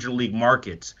any, major league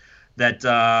markets that,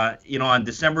 on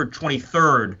December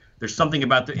 23rd, there's something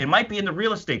about it might be in the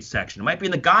real estate section. It might be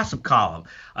in the gossip column.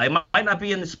 It might not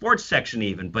be in the sports section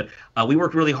even. But we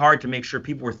worked really hard to make sure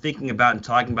people were thinking about and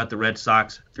talking about the Red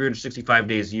Sox 365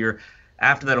 days a year.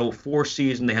 After that 2004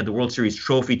 season, they had the World Series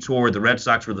Trophy Tour. The Red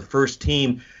Sox were the first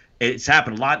team. It's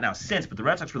happened a lot now since, but the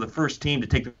Red Sox were the first team to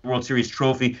take the World Series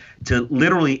trophy to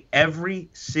literally every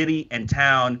city and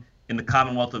town in the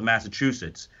Commonwealth of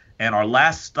Massachusetts. And our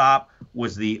last stop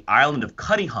was the island of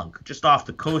Cuttyhunk, just off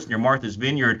the coast near Martha's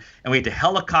Vineyard. And we had to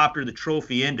helicopter the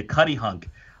trophy into Cuttyhunk,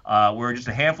 where just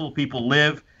a handful of people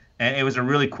live. And it was a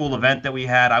really cool event that we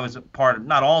had. I was a part of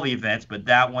not all the events, but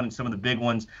that one and some of the big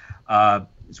ones.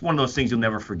 It's one of those things you'll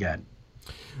never forget.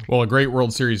 Well, a great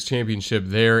World Series championship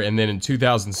there. And then in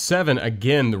 2007,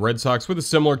 again, the Red Sox, with a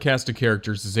similar cast of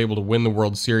characters, is able to win the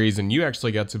World Series. And you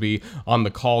actually got to be on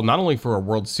the call not only for a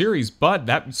World Series, but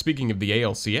speaking of the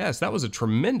ALCS, that was a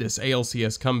tremendous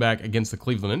ALCS comeback against the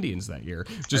Cleveland Indians that year.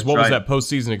 Just what was that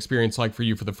postseason experience like for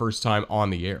you for the first time on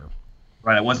the air?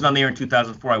 Right. I wasn't on the air in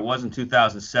 2004. I was in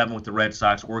 2007 with the Red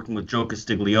Sox, working with Joe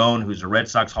Castiglione, who's a Red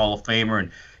Sox Hall of Famer, and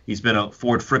he's been a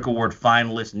Ford Frick Award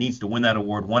finalist, needs to win that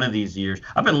award one of these years.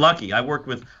 I've been lucky. I worked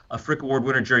with a Frick Award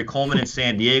winner, Jerry Coleman, in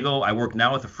San Diego. I work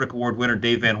now with a Frick Award winner,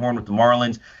 Dave Van Horn, with the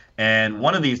Marlins. And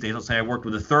one of these days, I'll say I worked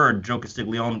with a third, Joe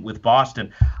Castiglione, with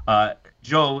Boston.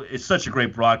 Joe is such a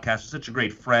great broadcaster, such a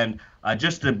great friend.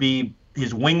 Just to be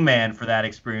his wingman for that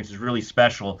experience is really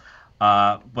special.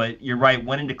 But you're right,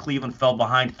 went into Cleveland, fell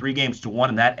behind 3-1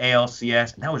 in that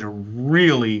ALCS. And that was a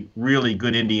really, really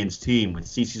good Indians team with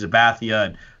CeCe Sabathia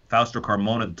and Fausto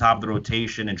Carmona at the top of the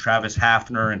rotation and Travis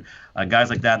Hafner and guys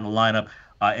like that in the lineup.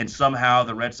 And somehow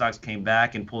the Red Sox came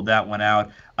back and pulled that one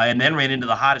out and then ran into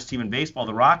the hottest team in baseball,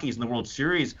 the Rockies, in the World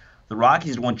Series. The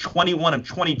Rockies had won 21 of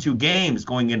 22 games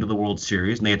going into the World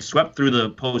Series, and they had swept through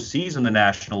the postseason in the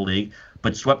National League,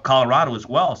 but swept Colorado as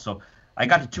well. So I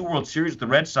got to 2 World Series with the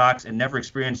Red Sox and never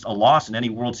experienced a loss in any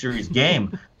World Series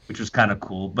game, which was kind of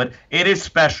cool. But it is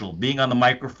special being on the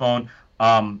microphone.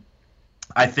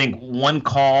 I think one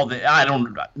call that I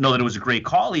don't know that it was a great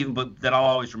call even, but that I'll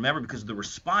always remember because of the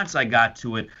response I got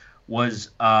to it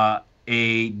was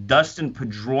a Dustin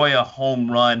Pedroia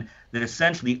home run that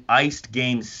essentially iced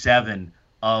Game 7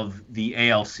 of the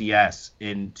ALCS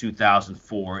in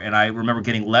 2004. And I remember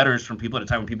getting letters from people at a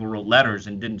time when people wrote letters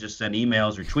and didn't just send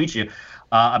emails or tweet you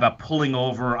about pulling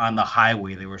over on the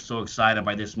highway. They were so excited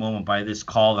by this moment, by this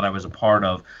call that I was a part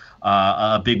of.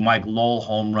 A big Mike Lowell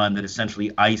home run that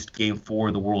essentially iced Game 4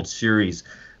 of the World Series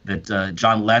that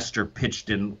John Lester pitched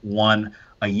and won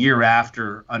a year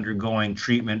after undergoing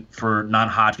treatment for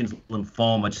non-Hodgkin's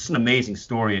lymphoma. Just an amazing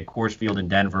story at Coors Field in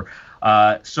Denver.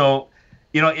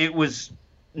 It was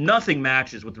nothing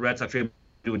matches what the Red Sox were able to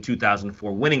do in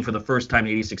 2004, winning for the first time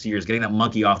in 86 years, getting that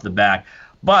monkey off the back.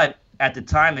 But at the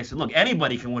time, they said, look,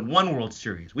 anybody can win 1 World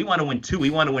Series. We want to win 2. We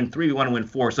want to win 3. We want to win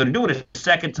 4. So to do it a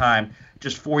second time,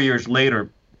 just 4 years later,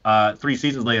 3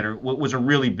 seasons later, was a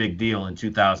really big deal in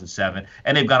 2007.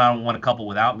 And they've gone on and won a couple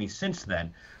without me since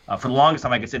then. For the longest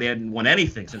time, I could say they hadn't won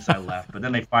anything since I left. But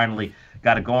then they finally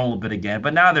got it going a little bit again.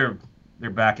 But now they're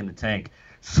back in the tank.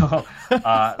 So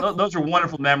those are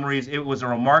wonderful memories. It was a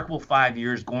remarkable 5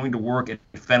 years going to work at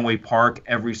Fenway Park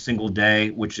every single day,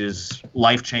 which is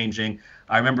life-changing.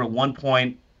 I remember at one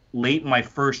point, late in my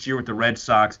first year with the Red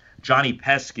Sox, Johnny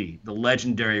Pesky, the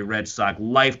legendary Red Sox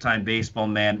lifetime baseball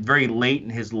man, very late in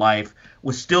his life,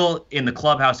 was still in the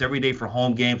clubhouse every day for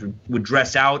home games, would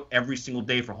dress out every single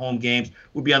day for home games,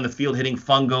 would be on the field hitting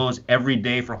fungos every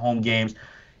day for home games.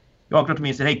 He walked up to me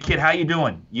and said, "Hey, kid, how you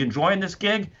doing? You enjoying this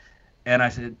gig?" And I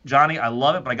said, "Johnny, I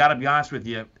love it, but I got to be honest with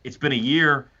you. It's been a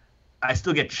year. I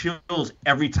still get chills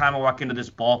every time I walk into this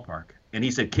ballpark." And he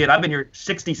said, "Kid, I've been here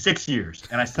 66 years,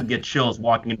 and I still get chills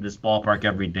walking into this ballpark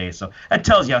every day." So that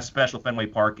tells you how special Fenway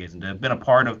Park is. And to have been a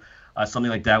part of something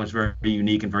like that was very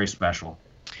unique and very special.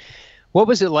 What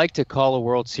was it like to call a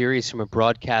World Series from a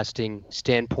broadcasting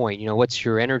standpoint? What's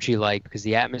your energy like? Because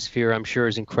the atmosphere, I'm sure,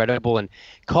 is incredible. And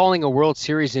calling a World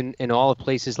Series in all of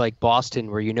places like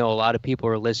Boston, where a lot of people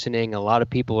are listening, a lot of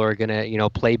people are going to,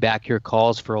 play back your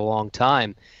calls for a long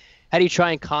time. How do you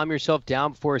try and calm yourself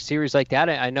down before a series like that?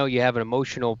 I know you have an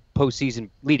emotional postseason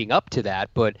leading up to that,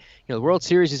 but the World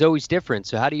Series is always different.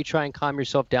 So how do you try and calm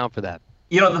yourself down for that?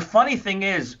 The funny thing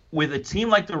is, with a team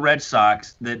like the Red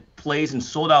Sox that plays in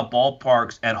sold-out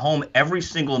ballparks at home every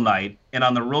single night and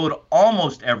on the road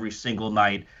almost every single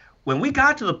night, when we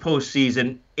got to the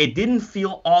postseason, it didn't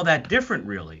feel all that different,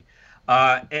 really.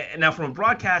 And now, from a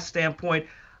broadcast standpoint,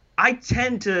 I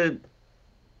tend to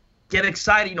get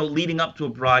excited, leading up to a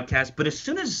broadcast. But as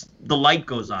soon as the light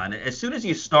goes on, as soon as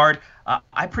you start,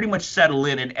 I pretty much settle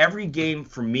in. And every game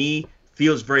for me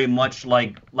feels very much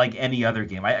like any other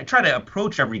game. I try to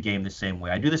approach every game the same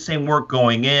way. I do the same work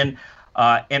going in.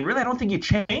 And really, I don't think you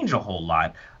change a whole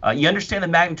lot. You understand the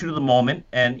magnitude of the moment.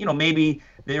 And, maybe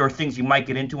there are things you might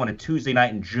get into on a Tuesday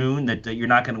night in June that you're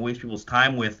not going to waste people's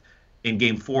time with in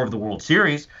Game 4 of the World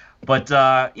Series. But,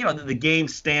 the game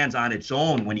stands on its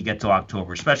own when you get to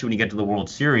October, especially when you get to the World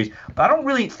Series. But I don't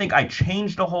really think I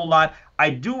changed a whole lot.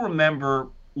 I do remember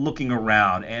looking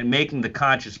around and making the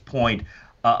conscious point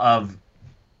of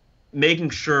making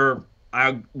sure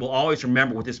I will always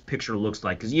remember what this picture looks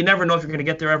like, because you never know if you're going to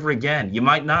get there ever again. You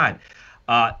might not.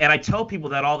 And I tell people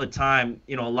that all the time.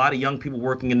 A lot of young people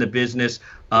working in the business,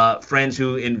 friends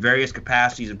who in various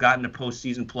capacities have gotten to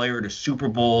postseason player, to Super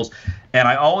Bowls. And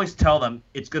I always tell them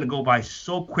it's going to go by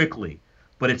so quickly.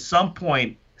 But at some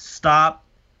point, stop,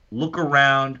 look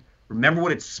around, remember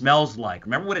what it smells like,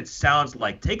 remember what it sounds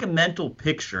like. Take a mental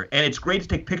picture. And it's great to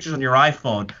take pictures on your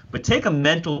iPhone, but take a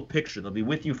mental picture. They'll be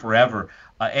with you forever.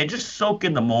 And just soak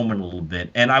in the moment a little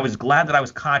bit. And I was glad that I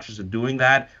was conscious of doing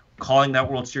that, calling that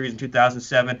World Series in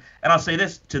 2007. And I'll say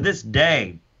this, to this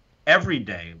day, every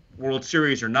day, World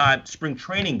Series or not, spring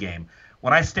training game,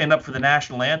 when I stand up for the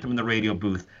national anthem in the radio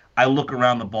booth, I look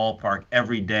around the ballpark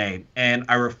every day and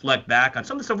I reflect back on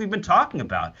some of the stuff we've been talking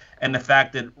about, and the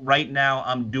fact that right now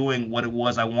I'm doing what it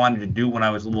was I wanted to do when I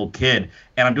was a little kid.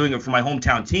 And I'm doing it for my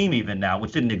hometown team even now,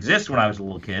 which didn't exist when I was a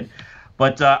little kid.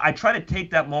 But I try to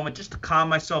take that moment just to calm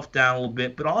myself down a little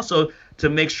bit, but also to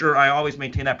make sure I always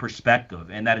maintain that perspective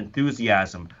and that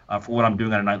enthusiasm for what I'm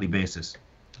doing on a nightly basis.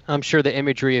 I'm sure the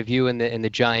imagery of you in the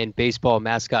giant baseball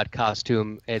mascot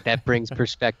costume, that brings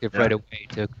perspective right away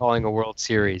to calling a World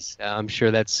Series. I'm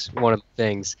sure that's one of the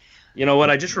things. You know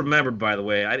what? I just remembered, by the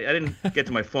way, I didn't get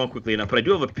to my phone quickly enough, but I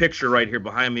do have a picture right here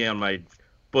behind me on my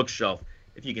bookshelf.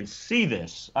 If you can see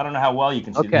this, I don't know how well you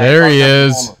can see this. There he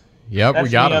is. Yep, That's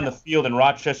we got me him on the field in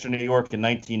Rochester, New York in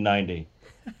 1990.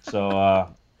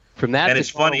 So from that, and to it's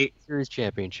funny. Series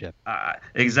championship.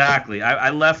 Exactly. I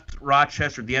left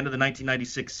Rochester at the end of the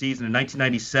 1996 season. In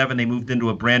 1997, they moved into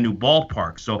a brand new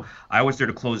ballpark. So I was there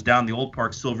to close down the old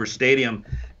Park Silver Stadium.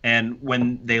 And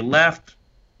when they left,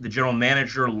 the general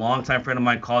manager, a longtime friend of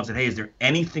mine, called and said, "Hey, is there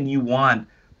anything you want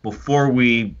before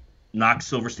we knock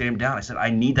Silver Stadium down?" I said,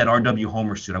 "I need that RW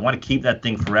Homer suit. I want to keep that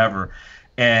thing forever."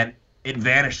 And it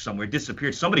vanished somewhere. It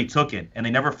disappeared. Somebody took it, and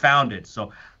they never found it.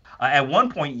 So at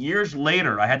one point, years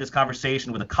later, I had this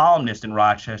conversation with a columnist in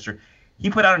Rochester.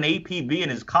 He put out an APB in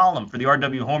his column for the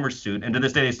RW Homer suit, and to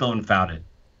this day, they still haven't found it.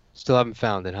 Still haven't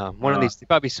found it, huh? One of these, they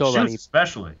probably sold on eBay.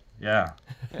 Especially, yeah.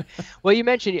 Well, you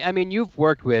mentioned, you've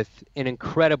worked with an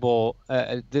incredible,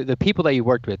 the people that you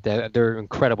worked with, they're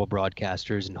incredible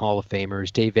broadcasters and Hall of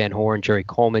Famers, Dave Van Horn, Jerry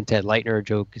Coleman, Ted Leitner,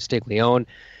 Joe Castiglione.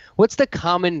 What's the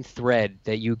common thread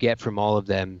that you get from all of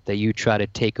them that you try to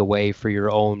take away for your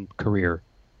own career?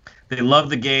 They love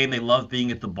the game. They love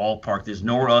being at the ballpark. There's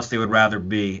nowhere else they would rather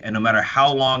be. And no matter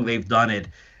how long they've done it,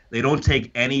 they don't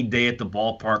take any day at the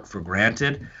ballpark for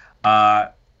granted.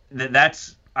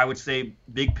 That's, I would say,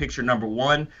 big picture number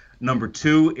one. Number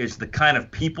two is the kind of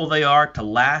people they are to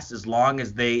last as long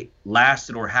as they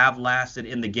lasted or have lasted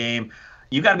in the game.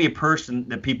 You got to be a person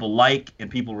that people like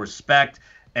and people respect.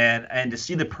 And to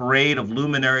see the parade of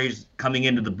luminaries coming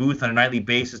into the booth on a nightly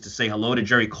basis to say hello to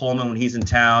Jerry Coleman when he's in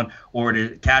town, or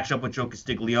to catch up with Joe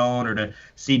Castiglione, or to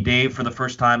see Dave for the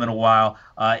first time in a while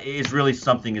is really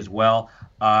something as well.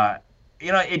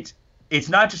 It's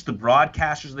not just the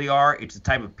broadcasters they are, it's the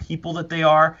type of people that they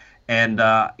are. And,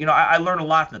 I learn a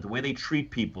lot from that, the way they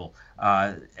treat people.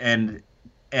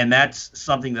 And that's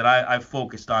something that I've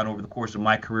focused on over the course of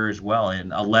my career as well,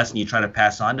 and a lesson you try to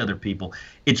pass on to other people.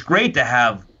 It's great to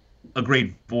have a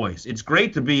great voice. It's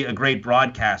great to be a great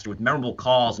broadcaster with memorable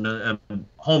calls and a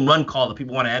home run call that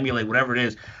people want to emulate, whatever it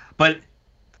is. But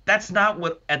that's not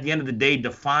what, at the end of the day,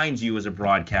 defines you as a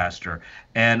broadcaster.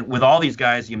 And with all these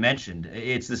guys you mentioned,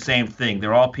 it's the same thing.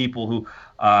 They're all people who,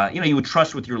 you would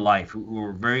trust with your life, who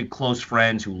are very close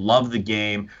friends, who love the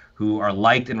game, who are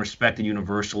liked and respected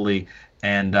universally.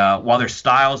 And while their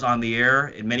styles on the air,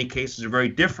 in many cases, are very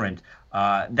different,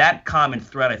 that common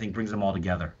thread, I think, brings them all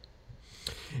together.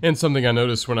 And something I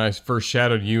noticed when I first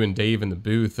shadowed you and Dave in the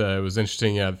booth, it was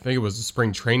interesting. I think it was a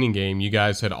spring training game. You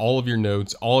guys had all of your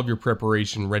notes, all of your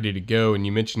preparation ready to go, and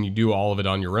you mentioned you do all of it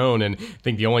on your own. And I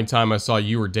think the only time I saw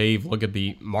you or Dave look at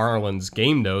the Marlins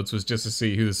game notes was just to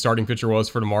see who the starting pitcher was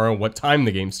for tomorrow and what time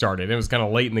the game started. It was kind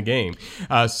of late in the game.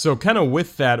 So kind of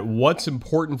with that, what's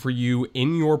important for you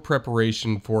in your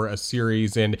preparation for a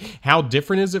series, and how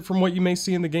different is it from what you may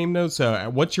see in the game notes?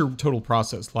 What's your total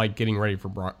process like getting ready for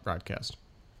broadcast?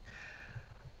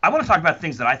 I want to talk about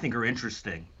things that I think are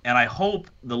interesting, and I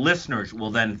hope the listeners will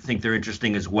then think they're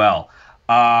interesting as well.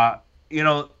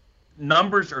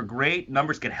 Numbers are great.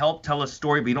 Numbers can help tell a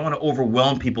story, but you don't want to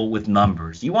overwhelm people with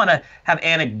numbers. You want to have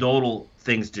anecdotal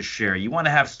things to share. You want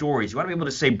to have stories. You want to be able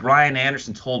to say, Brian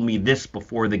Anderson told me this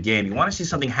before the game. You want to see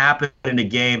something happen in a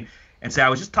game and say, I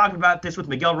was just talking about this with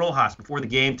Miguel Rojas before the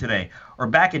game today. Or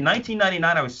back in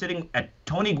 1999, I was sitting at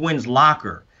Tony Gwynn's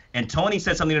locker, and Tony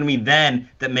said something to me then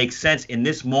that makes sense in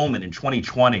this moment in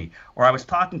 2020. Or I was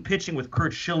talking pitching with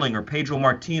Curt Schilling or Pedro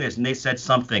Martinez, and they said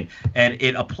something, and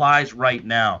it applies right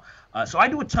now. So I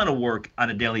do a ton of work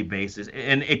on a daily basis,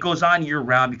 and it goes on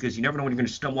year-round because you never know when you're going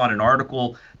to stumble on an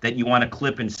article that you want to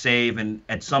clip and save, and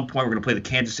at some point we're going to play the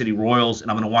Kansas City Royals, and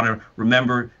I'm going to want to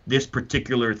remember this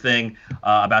particular thing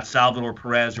about Salvador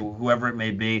Perez or whoever it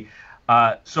may be.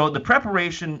 So the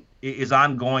preparation is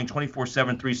ongoing 24/7,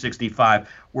 365.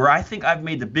 Where I think I've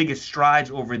made the biggest strides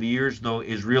over the years, though,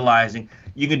 is realizing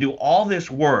you can do all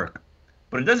this work,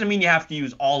 but it doesn't mean you have to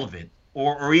use all of it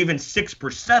or even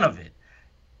 6% of it.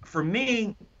 For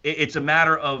me, it's a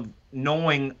matter of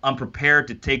knowing I'm prepared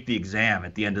to take the exam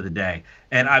at the end of the day.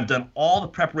 And I've done all the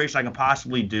preparation I can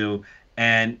possibly do.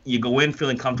 And you go in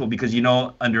feeling comfortable because you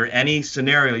know under any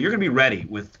scenario, you're going to be ready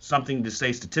with something to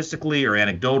say statistically or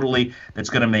anecdotally that's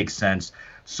going to make sense.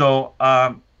 So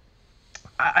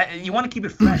you want to keep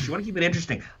it fresh. You want to keep it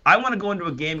interesting. I want to go into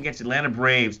a game against the Atlanta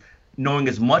Braves knowing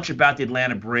as much about the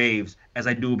Atlanta Braves as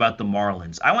I do about the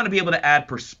Marlins. I want to be able to add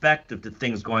perspective to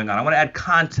things going on. I want to add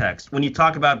context. When you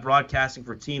talk about broadcasting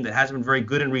for a team that hasn't been very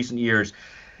good in recent years,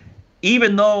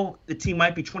 even though the team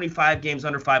might be 25 games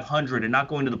under 500 and not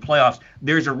going to the playoffs,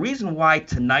 there's a reason why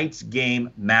tonight's game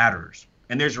matters.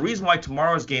 And there's a reason why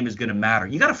tomorrow's game is going to matter.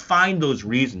 You got to find those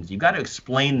reasons. You got to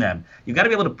explain them. You got to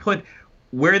be able to put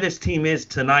where this team is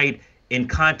tonight in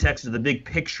context of the big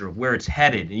picture of where it's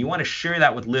headed. And you want to share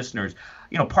that with listeners.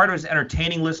 You know, part of it is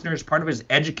entertaining listeners, part of it is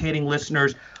educating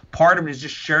listeners, part of it is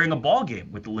just sharing a ball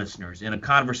game with the listeners in a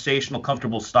conversational,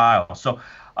 comfortable style. So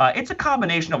it's a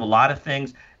combination of a lot of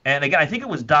things. And again, I think it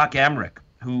was Doc Emmerich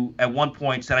who at one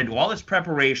point said, I do all this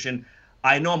preparation.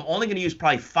 I know I'm only going to use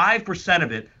probably 5%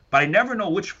 of it, but I never know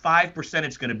which 5%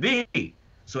 it's going to be.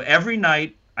 So every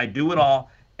night I do it all.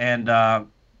 And,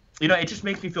 it just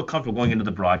makes me feel comfortable going into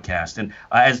the broadcast. And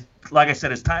like I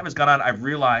said, as time has gone on, I've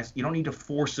realized you don't need to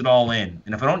force it all in.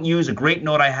 And if I don't use a great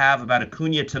note I have about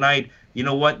Acuna tonight, you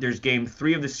know what? There's game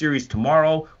 3 of the series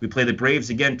tomorrow. We play the Braves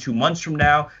again 2 months from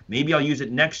now. Maybe I'll use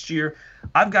it next year.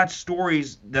 I've got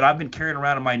stories that I've been carrying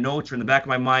around in my notes or in the back of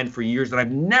my mind for years that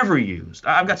I've never used.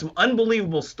 I've got some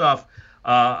unbelievable stuff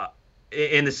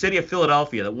in the city of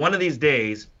Philadelphia that one of these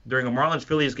days during a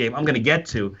Marlins-Phillies game I'm going to get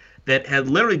to that had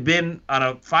literally been on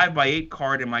a 5x8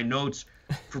 card in my notes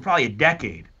for probably a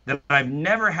decade that I've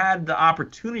never had the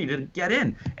opportunity to get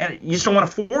in. And you just don't want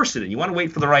to force it in. You want to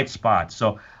wait for the right spot.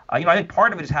 So, I think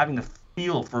part of it is having the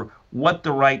feel for what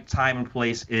the right time and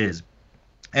place is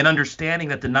and understanding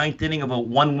that the 9th inning of a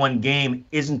 1-1 game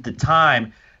isn't the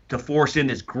time to force in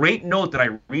this great note that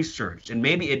I researched. And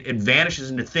maybe it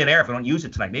vanishes into thin air if I don't use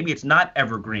it tonight. Maybe it's not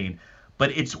evergreen.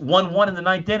 But it's 1-1 in the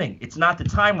 9th inning. It's not the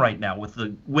time right now with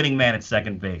the winning man at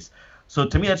second base. So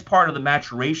to me, that's part of the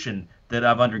maturation that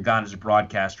I've undergone as a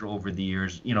broadcaster over the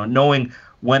years. You know, knowing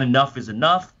when enough is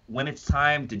enough, when it's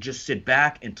time to just sit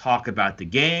back and talk about the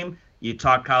game. You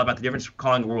talk, Kyle, about the difference of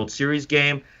calling a World Series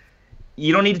game.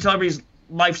 You don't need to tell everybody's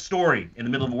life story in the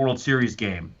middle of a World Series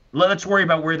game. Let's worry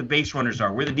about where the base runners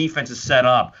are, where the defense is set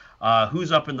up,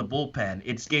 who's up in the bullpen.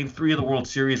 It's game 3 of the World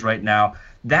Series right now.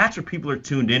 That's what people are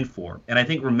tuned in for. And I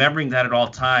think remembering that at all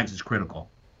times is critical.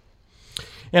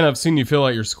 And I've seen you fill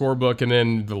out your scorebook, and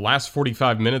then the last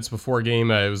 45 minutes before a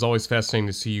game, it was always fascinating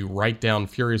to see you write down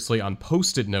furiously on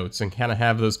Post-it notes and kind of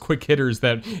have those quick hitters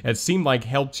that it seemed like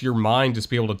helped your mind just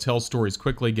be able to tell stories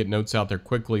quickly, get notes out there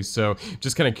quickly. So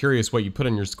just kind of curious what you put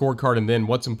on your scorecard and then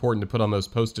what's important to put on those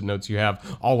Post-it notes you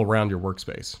have all around your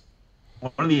workspace.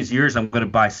 One of these years, I'm going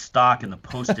to buy stock in the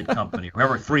Post-it company,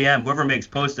 whoever 3M, whoever makes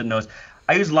Post-it notes.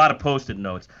 I use a lot of Post-it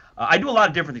notes. I do a lot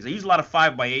of different things. I use a lot of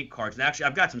 5x8 cards. And actually,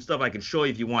 I've got some stuff I can show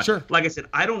you if you want. Sure. Like I said,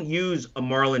 I don't use a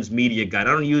Marlins media guide.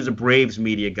 I don't use a Braves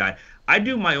media guide. I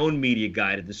do my own media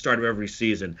guide at the start of every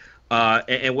season.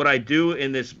 And what I do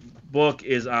in this book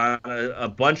is on a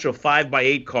bunch of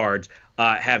 5x8 cards,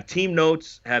 have team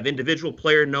notes, have individual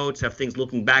player notes, have things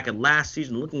looking back at last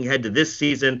season, looking ahead to this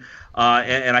season,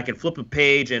 and I can flip a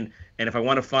page, and if I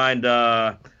want to find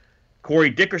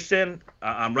Corey Dickerson,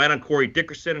 I'm right on Corey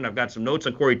Dickerson, and I've got some notes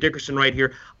on Corey Dickerson right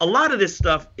here. A lot of this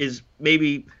stuff is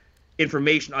maybe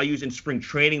information I'll use in spring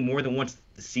training more than once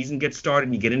the season gets started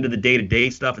and you get into the day-to-day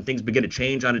stuff and things begin to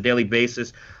change on a daily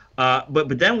basis.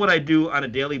 But then what I do on a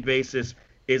daily basis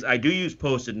is I do use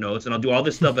Post-it notes, and I'll do all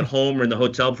this stuff at home or in the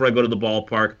hotel before I go to the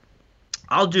ballpark.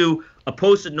 I'll do a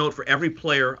Post-it note for every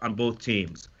player on both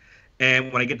teams.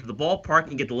 And when I get to the ballpark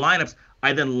and get the lineups,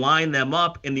 I then line them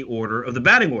up in the order of the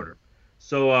batting order.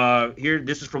 So here,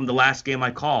 this is from the last game I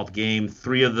called, Game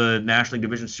 3 of the National League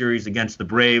Division Series against the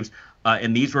Braves.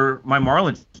 And these were my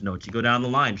Marlins notes. You go down the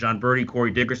line: John Birdie,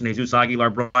 Corey Dickerson, Jesus Aguilar,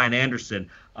 Brian Anderson.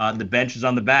 The bench is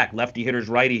on the back: lefty hitters,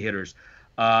 righty hitters.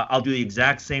 I'll do the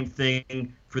exact same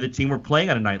thing for the team we're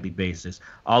playing on a nightly basis.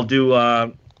 I'll do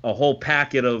a whole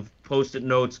packet of Post-it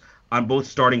notes on both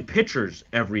starting pitchers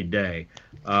every day.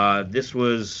 This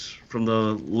was from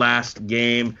the last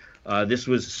game. This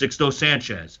was Sixto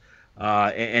Sanchez.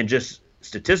 And just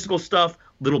statistical stuff,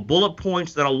 little bullet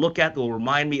points that I'll look at that will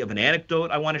remind me of an anecdote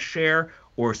I want to share,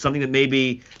 or something that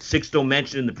maybe Sixto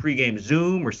mentioned in the pregame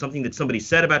Zoom, or something that somebody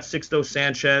said about Sixto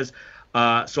Sanchez.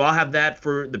 So I'll have that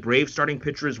for the Braves starting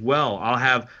pitcher as well. I'll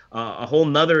have a whole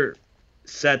nother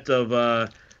set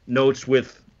of notes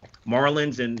with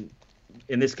Marlins and,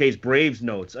 in this case, Braves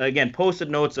notes. Again, Post-it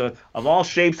notes of all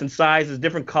shapes and sizes,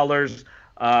 different colors,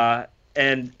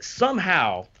 and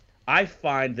somehow I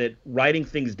find that writing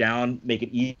things down make it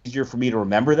easier for me to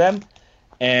remember them,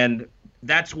 and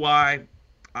that's why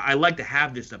I like to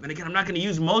have this stuff. And again, I'm not going to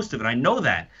use most of it. I know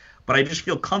that, but I just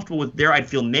feel comfortable with there. I'd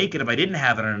feel naked if I didn't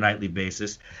have it on a nightly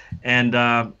basis, and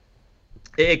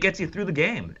it gets you through the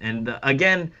game. And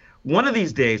again, one of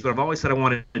these days, what I've always said I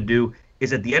wanted to do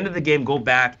is at the end of the game go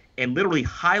back and literally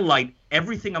highlight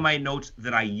everything on my notes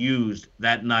that I used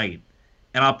that night.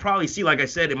 And I'll probably see, like I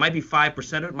said, it might be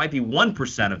 5% of it, it might be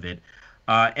 1% of it.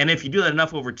 And if you do that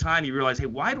enough over time, you realize, hey,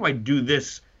 why do I do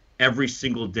this every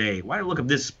single day? Why do I look at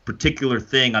this particular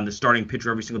thing on the starting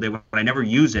pitcher every single day when I never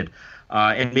use it?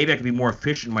 And maybe I can be more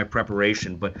efficient in my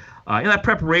preparation. But that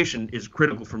preparation is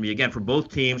critical for me, again, for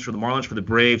both teams, for the Marlins, for the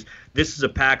Braves. This is a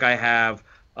pack I have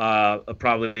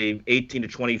probably 18 to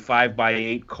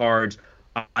 25x8 cards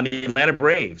on the Atlanta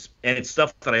Braves, and it's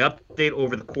stuff that I update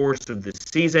over the course of the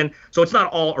season. So it's not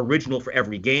all original for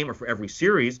every game or for every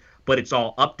series, but it's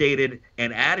all updated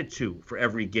and added to for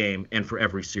every game and for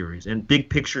every series. And big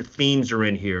picture themes are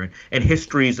in here, and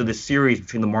histories of the series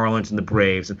between the Marlins and the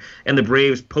Braves, and the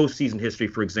Braves' postseason history,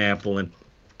 for example, and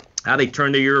how they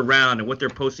turned their year around and what their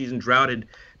postseason drought had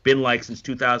been like since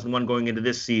 2001 going into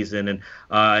this season,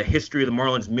 and history of the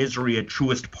Marlins' misery at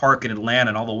Truist Park in Atlanta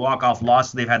and all the walk-off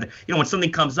losses they've had. When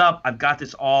something comes up, I've got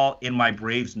this all in my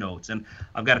Braves notes, and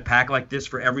I've got a pack like this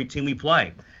for every team we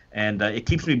play. And it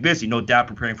keeps me busy, no doubt,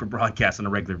 preparing for broadcasts on a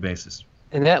regular basis.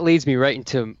 And that leads me right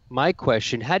into my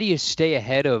question. How do you stay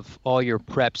ahead of all your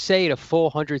prep? Say at a full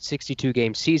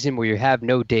 162-game season where you have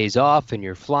no days off and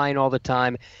you're flying all the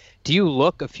time, do you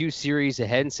look a few series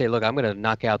ahead and say, look, I'm going to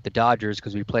knock out the Dodgers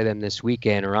because we play them this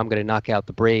weekend, or I'm going to knock out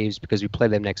the Braves because we play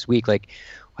them next week? Like,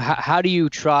 how do you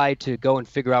try to go and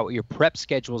figure out what your prep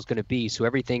schedule is going to be so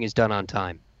everything is done on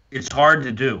time? It's hard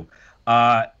to do.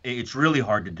 It's really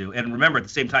hard to do. And remember, at the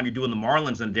same time, you're doing the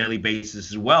Marlins on a daily basis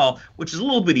as well, which is a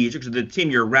little bit easier because the team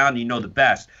you're around, you know the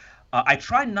best. I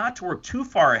try not to work too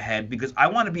far ahead because I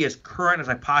want to be as current as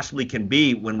I possibly can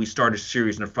be when we start a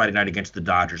series on a Friday night against the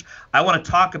Dodgers. I want to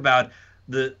talk about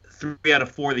the 3 out of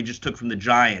 4 they just took from the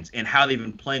Giants and how they've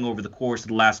been playing over the course of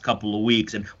the last couple of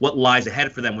weeks and what lies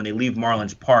ahead for them when they leave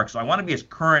Marlins Park. So I want to be as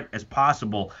current as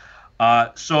possible.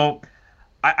 So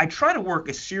I try to work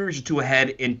a series or two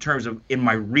ahead in terms of in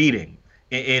my reading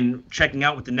and checking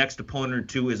out what the next opponent or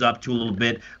two is up to a little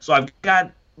bit. So I've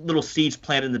got little seeds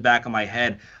planted in the back of my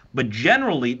head. But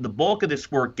generally, the bulk of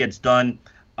this work gets done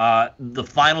the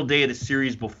final day of the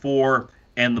series before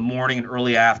and the morning and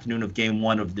early afternoon of game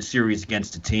 1 of the series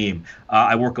against a team.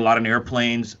 I work a lot on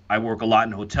airplanes. I work a lot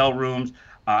in hotel rooms.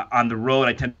 On the road,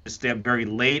 I tend to stay up very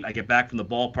late. I get back from the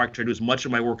ballpark, try to do as much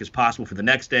of my work as possible for the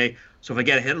next day. So if I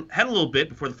get ahead a little bit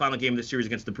before the final game of the series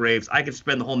against the Braves, I can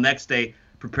spend the whole next day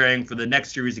preparing for the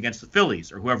next series against the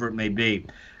Phillies or whoever it may be.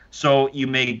 So you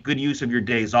make good use of your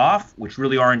days off, which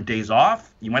really aren't days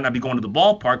off. You might not be going to the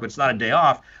ballpark, but it's not a day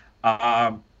off.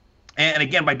 And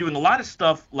again, by doing a lot of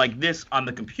stuff like this on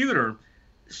the computer,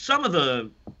 some of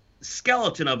the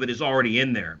skeleton of it is already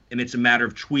in there, and it's a matter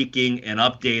of tweaking and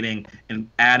updating and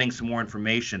adding some more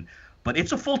information. But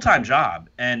it's a full-time job,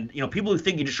 and people who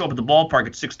think you just show up at the ballpark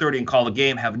at 6:30 and call the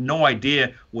game have no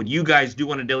idea what you guys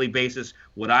do on a daily basis,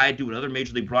 what I do, what other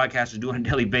major league broadcasters do on a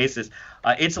daily basis.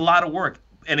 It's a lot of work,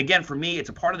 and again, for me, it's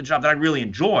a part of the job that I really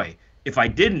enjoy. If I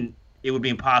didn't, it would be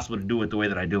impossible to do it the way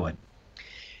that I do it.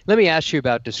 Let me ask you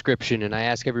about description, and I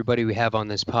ask everybody we have on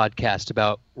this podcast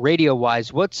about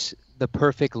radio-wise, what's the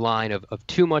perfect line of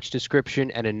too much description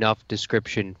and enough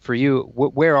description for you?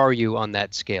 Where are you on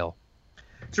that scale?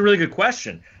 It's a really good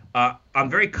question. I'm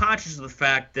very conscious of the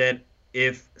fact that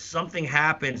if something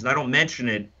happens and I don't mention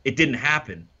it, it didn't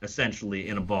happen, essentially,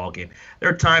 in a ball game. There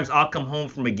are times I'll come home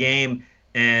from a game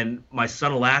and my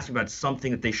son will ask me about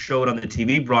something that they showed on the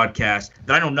TV broadcast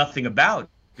that I know nothing about,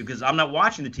 because I'm not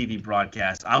watching the TV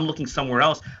broadcast. I'm looking somewhere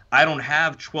else. I don't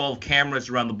have 12 cameras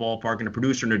around the ballpark and a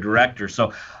producer and a director.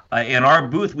 So in our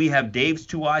booth, we have Dave's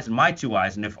 2 eyes and my 2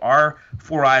 eyes. And if our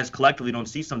 4 eyes collectively don't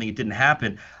see something, it didn't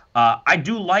happen. I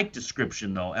do like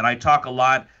description, though, and I talk a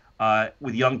lot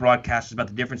with young broadcasters about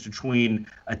the difference between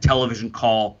a television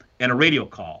call and a radio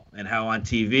call, and how on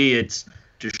TV it's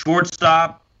just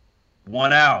shortstop,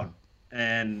 1 out,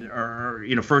 and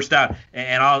first out,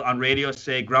 and I'll on radio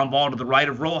say ground ball to the right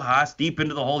of Rojas, deep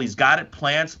into the hole, he's got it,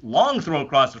 plants, long throw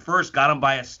across the first, got him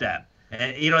by a step,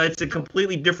 and it's a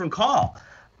completely different call.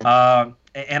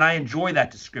 And I enjoy that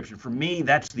description. For me,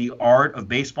 that's the art of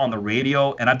baseball on the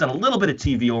radio. And I've done a little bit of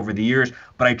TV over the years,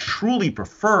 but I truly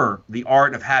prefer the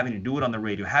art of having to do it on the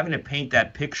radio, having to paint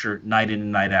that picture night in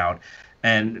and night out.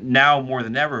 And now more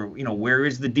than ever, where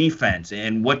is the defense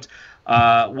and what's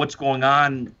going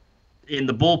on in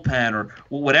the bullpen or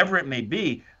whatever it may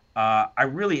be. I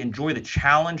really enjoy the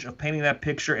challenge of painting that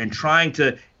picture and trying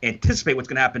to anticipate what's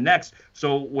going to happen next.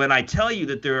 So when I tell you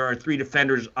that there are 3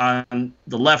 defenders on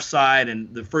the left side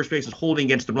and the first base is holding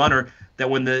against the runner, that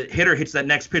when the hitter hits that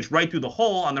next pitch right through the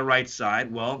hole on the right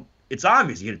side, well, it's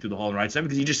obvious he hit it through the hole on the right side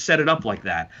because he just set it up like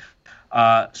that.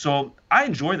 So I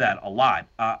enjoy that a lot.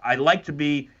 I like to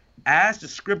be as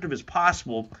descriptive as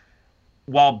possible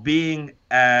while being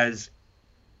as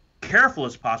careful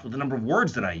as possible the number of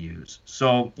words that I use.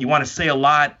 So you want to say a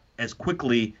lot as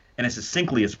quickly and as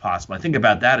succinctly as possible. I think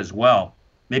about that as well.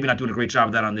 Maybe not doing a great job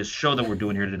of that on this show that we're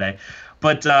doing here today.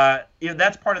 But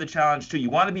that's part of the challenge too. You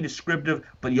want to be descriptive,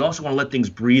 but you also want to let things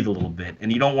breathe a little bit,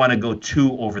 and you don't want to go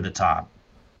too over the top.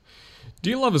 Do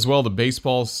you love as well that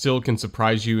baseball still can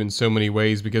surprise you in so many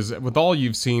ways? Because with all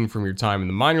you've seen from your time in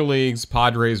the minor leagues,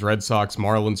 Padres, Red Sox,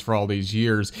 Marlins for all these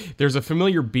years, there's a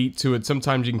familiar beat to it.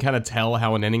 Sometimes you can kind of tell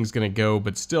how an inning's going to go,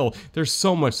 but still, there's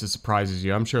so much that surprises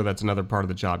you. I'm sure that's another part of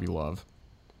the job you love.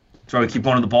 So I keep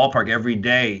going to the ballpark every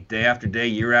day, day after day,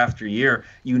 year after year.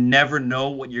 You never know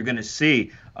what you're going to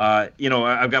see. I've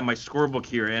got my scorebook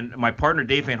here, and my partner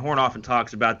Dave Van Horn often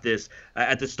talks about this.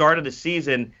 At the start of the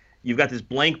season, you've got this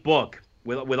blank book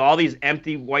with all these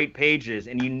empty white pages,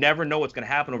 and you never know what's going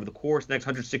to happen over the course of the next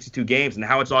 162 games and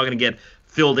how it's all going to get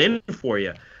filled in for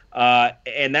you.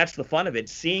 And that's the fun of it,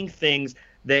 seeing things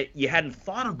that you hadn't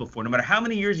thought of before. No matter how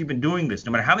many years you've been doing this,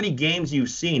 no matter how many games you've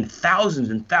seen, thousands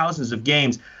and thousands of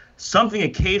games, something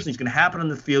occasionally is going to happen on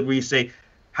the field where you say,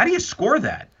 how do you score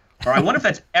that? Or I wonder if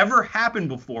that's ever happened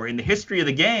before in the history of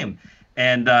the game.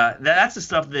 And that's the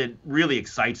stuff that really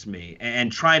excites me,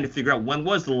 and trying to figure out when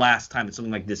was the last time that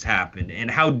something like this happened, and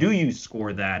how do you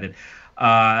score that, and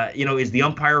is the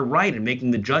umpire right in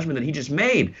making the judgment that he just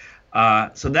made?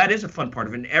 So that is a fun part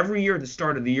of it. And every year at the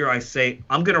start of the year, I say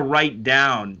I'm going to write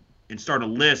down and start a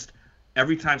list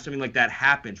every time something like that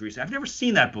happens, where you say, I've never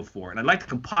seen that before, and I'd like to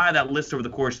compile that list over the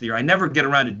course of the year. I never get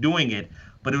around to doing it,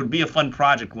 but it would be a fun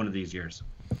project one of these years.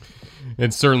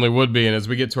 It certainly would be. And as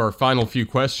we get to our final few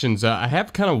questions, I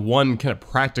have kind of one kind of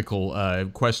practical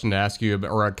question to ask you,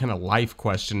 or a kind of life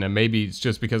question. And maybe it's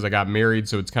just because I got married,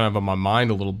 so it's kind of on my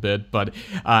mind a little bit. But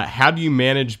how do you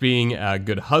manage being a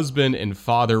good husband and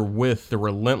father with the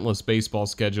relentless baseball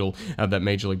schedule that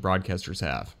Major League broadcasters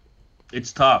have?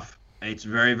 It's tough. It's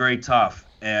very, very tough.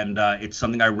 And it's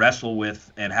something I wrestle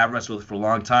with and have wrestled with for a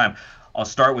long time. I'll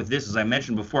start with this. As I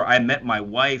mentioned before, I met my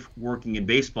wife working in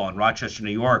baseball in Rochester,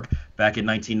 New York back in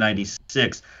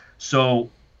 1996. So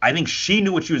I think she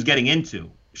knew what she was getting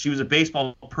into. She was a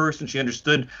baseball person. She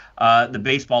understood the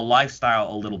baseball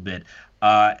lifestyle a little bit.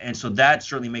 And so that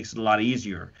certainly makes it a lot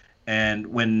easier. And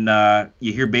when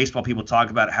you hear baseball people talk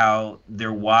about how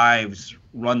their wives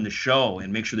run the show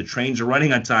and make sure the trains are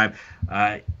running on time,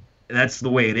 that's the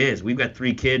way it is. We've got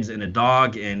 3 kids and a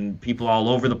dog and people all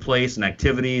over the place and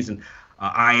activities. And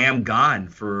I am gone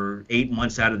for 8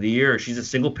 months out of the year. She's a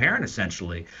single parent,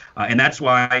 essentially. And that's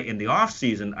why in the off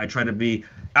season, I try to be,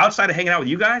 outside of hanging out with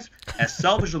you guys, as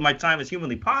selfish with my time as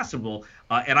humanly possible.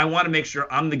 And I want to make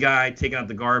sure I'm the guy taking out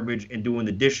the garbage and doing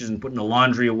the dishes and putting the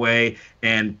laundry away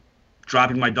and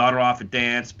dropping my daughter off at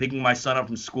dance, picking my son up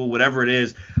from school, whatever it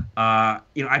is. I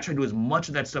try to do as much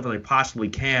of that stuff as I possibly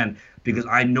can because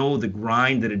I know the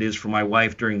grind that it is for my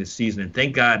wife during the season. And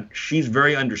thank God she's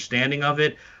very understanding of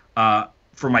it.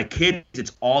 For my kids,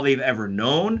 it's all they've ever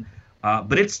known.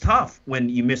 But it's tough when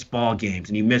you miss ball games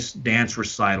and you miss dance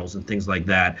recitals and things like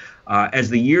that. As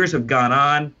the years have gone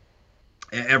on,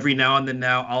 every now and then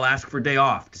now I'll ask for a day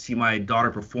off to see my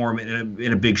daughter perform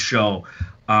in a big show.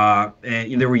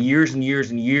 And there were years and years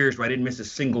and years where I didn't miss a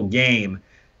single game.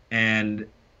 And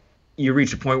you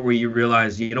reach a point where you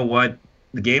realize, you know what,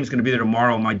 the game's going to be there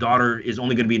tomorrow. My daughter is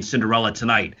only going to be in Cinderella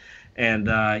tonight. And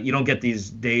you don't get these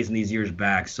days and these years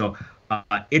back. So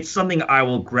it's something I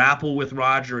will grapple with,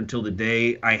 Roger, until the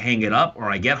day I hang it up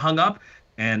or I get hung up.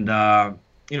 And,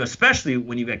 especially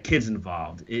when you've got kids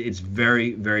involved, it's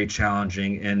very, very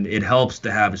challenging. And it helps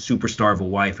to have a superstar of a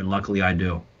wife. And luckily I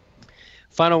do.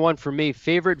 Final one for me,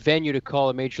 favorite venue to call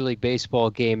a Major League Baseball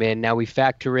game in. Now we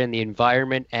factor in the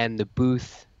environment and the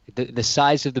booth, the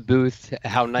size of the booth,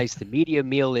 how nice the media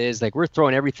meal is. Like, we're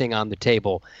throwing everything on the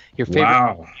table. Your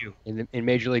favorite venue in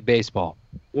Major League Baseball?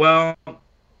 Well,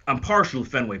 I'm partial to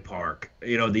Fenway Park.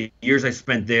 The years I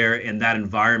spent there and that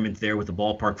environment there with the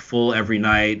ballpark full every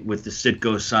night with the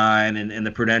Citgo sign and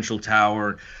the Prudential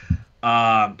Tower,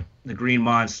 the Green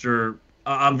Monster.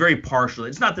 I'm very partial.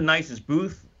 It's not the nicest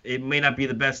booth. It may not be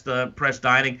the best press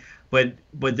dining, but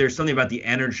there's something about the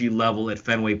energy level at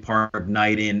Fenway Park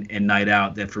night in and night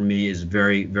out that for me is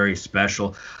very, very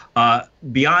special.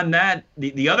 Beyond that,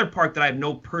 the other park that I have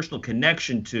no personal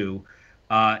connection to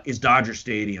is Dodger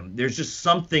Stadium. There's just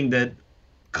something that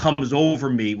comes over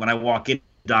me when I walk into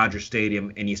Dodger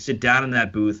Stadium and you sit down in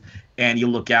that booth and you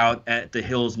look out at the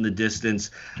hills in the distance.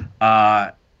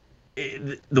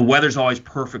 The weather's always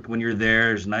perfect when you're there.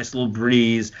 There's a nice little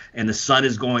breeze and the sun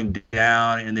is going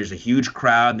down and there's a huge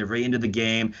crowd and they're very into the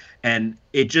game. And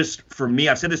it just, for me,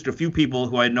 I've said this to a few people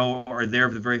who I know are there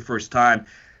for the very first time.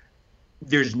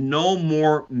 There's no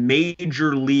more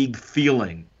major league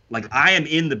feeling, like I am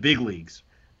in the big leagues,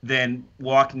 than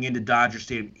walking into Dodger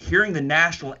Stadium. Hearing the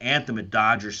national anthem at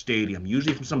Dodger Stadium,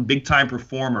 usually from some big-time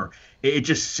performer, it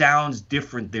just sounds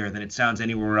different there than it sounds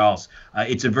anywhere else.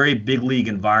 It's a very big league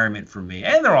environment for me.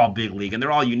 And they're all big league, and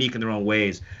they're all unique in their own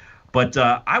ways. But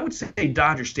I would say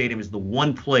Dodger Stadium is the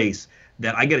one place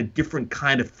that I get a different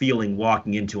kind of feeling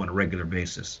walking into on a regular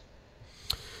basis.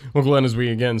 Well, Glenn, as we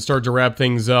again start to wrap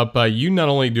things up, you not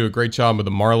only do a great job with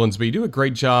the Marlins, but you do a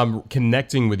great job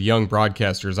connecting with young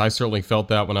broadcasters. I certainly felt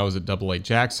that when I was at AA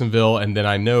Jacksonville, and then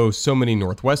I know so many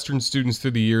Northwestern students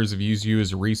through the years have used you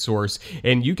as a resource,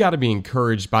 and you got to be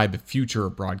encouraged by the future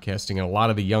of broadcasting and a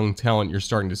lot of the young talent you're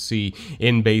starting to see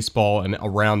in baseball and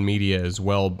around media as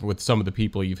well with some of the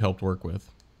people you've helped work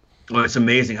with. Well, it's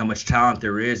amazing how much talent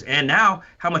there is, and now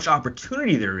how much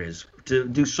opportunity there is to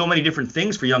do so many different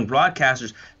things for young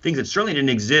broadcasters, things that certainly didn't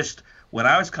exist when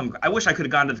I was coming. I wish I could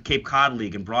have gone to the Cape Cod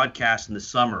League and broadcast in the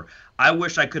summer. I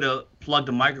wish I could have plugged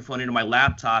a microphone into my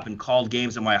laptop and called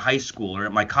games at my high school or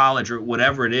at my college or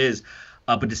whatever it is.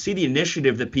 But to see the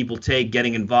initiative that people take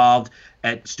getting involved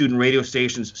at student radio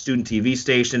stations, student TV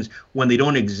stations, when they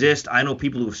don't exist. I know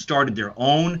people who have started their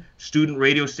own student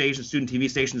radio stations, student TV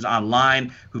stations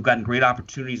online, who've gotten great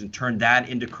opportunities and turned that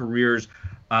into careers.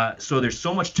 So there's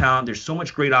so much talent. There's so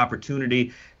much great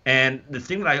opportunity. And the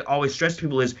thing that I always stress to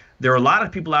people is there are a lot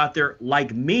of people out there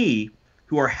like me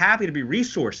who are happy to be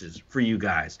resources for you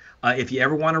guys. If you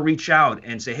ever want to reach out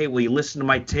and say, hey, will you listen to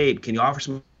my tape? Can you offer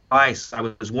some advice? I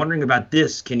was wondering about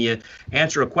this. Can you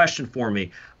answer a question for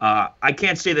me? I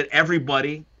can't say that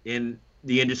everybody in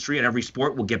the industry and every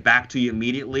sport will get back to you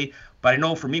immediately. But I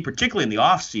know for me, particularly in the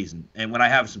off season and when I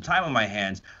have some time on my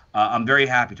hands, I'm very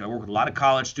happy to. I work with a lot of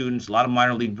college students, a lot of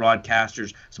minor league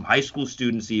broadcasters, some high school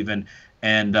students even.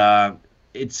 And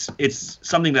it's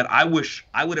something that I wish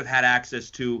I would have had access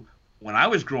to when I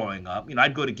was growing up.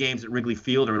 I'd go to games at Wrigley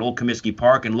Field or at Old Comiskey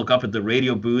Park and look up at the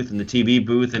radio booth and the TV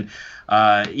booth and,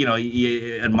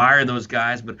 you admire those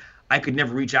guys. But I could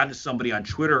never reach out to somebody on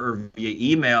Twitter or via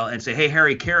email and say, hey,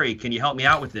 Harry Carey, can you help me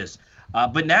out with this?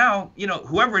 But now,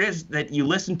 whoever it is that you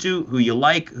listen to, who you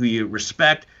like, who you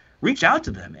respect, reach out to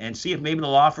them and see if maybe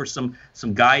they'll offer some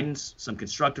guidance, some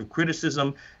constructive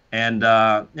criticism. And there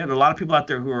are a lot of people out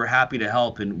there who are happy to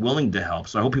help and willing to help.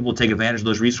 So I hope people will take advantage of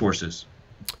those resources.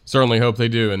 Certainly hope they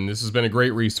do, and this has been a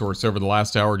great resource over the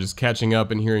last hour, just catching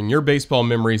up and hearing your baseball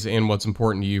memories and what's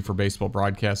important to you for baseball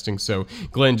broadcasting. So,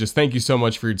 Glenn, just thank you so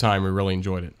much for your time. We really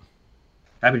enjoyed it.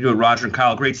 Happy to do it, Roger and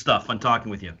Kyle. Great stuff. Fun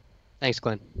talking with you. Thanks,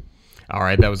 Glenn. All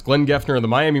right, that was Glenn Geffner of the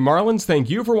Miami Marlins. Thank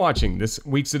you for watching this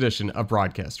week's edition of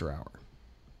Broadcaster Hour.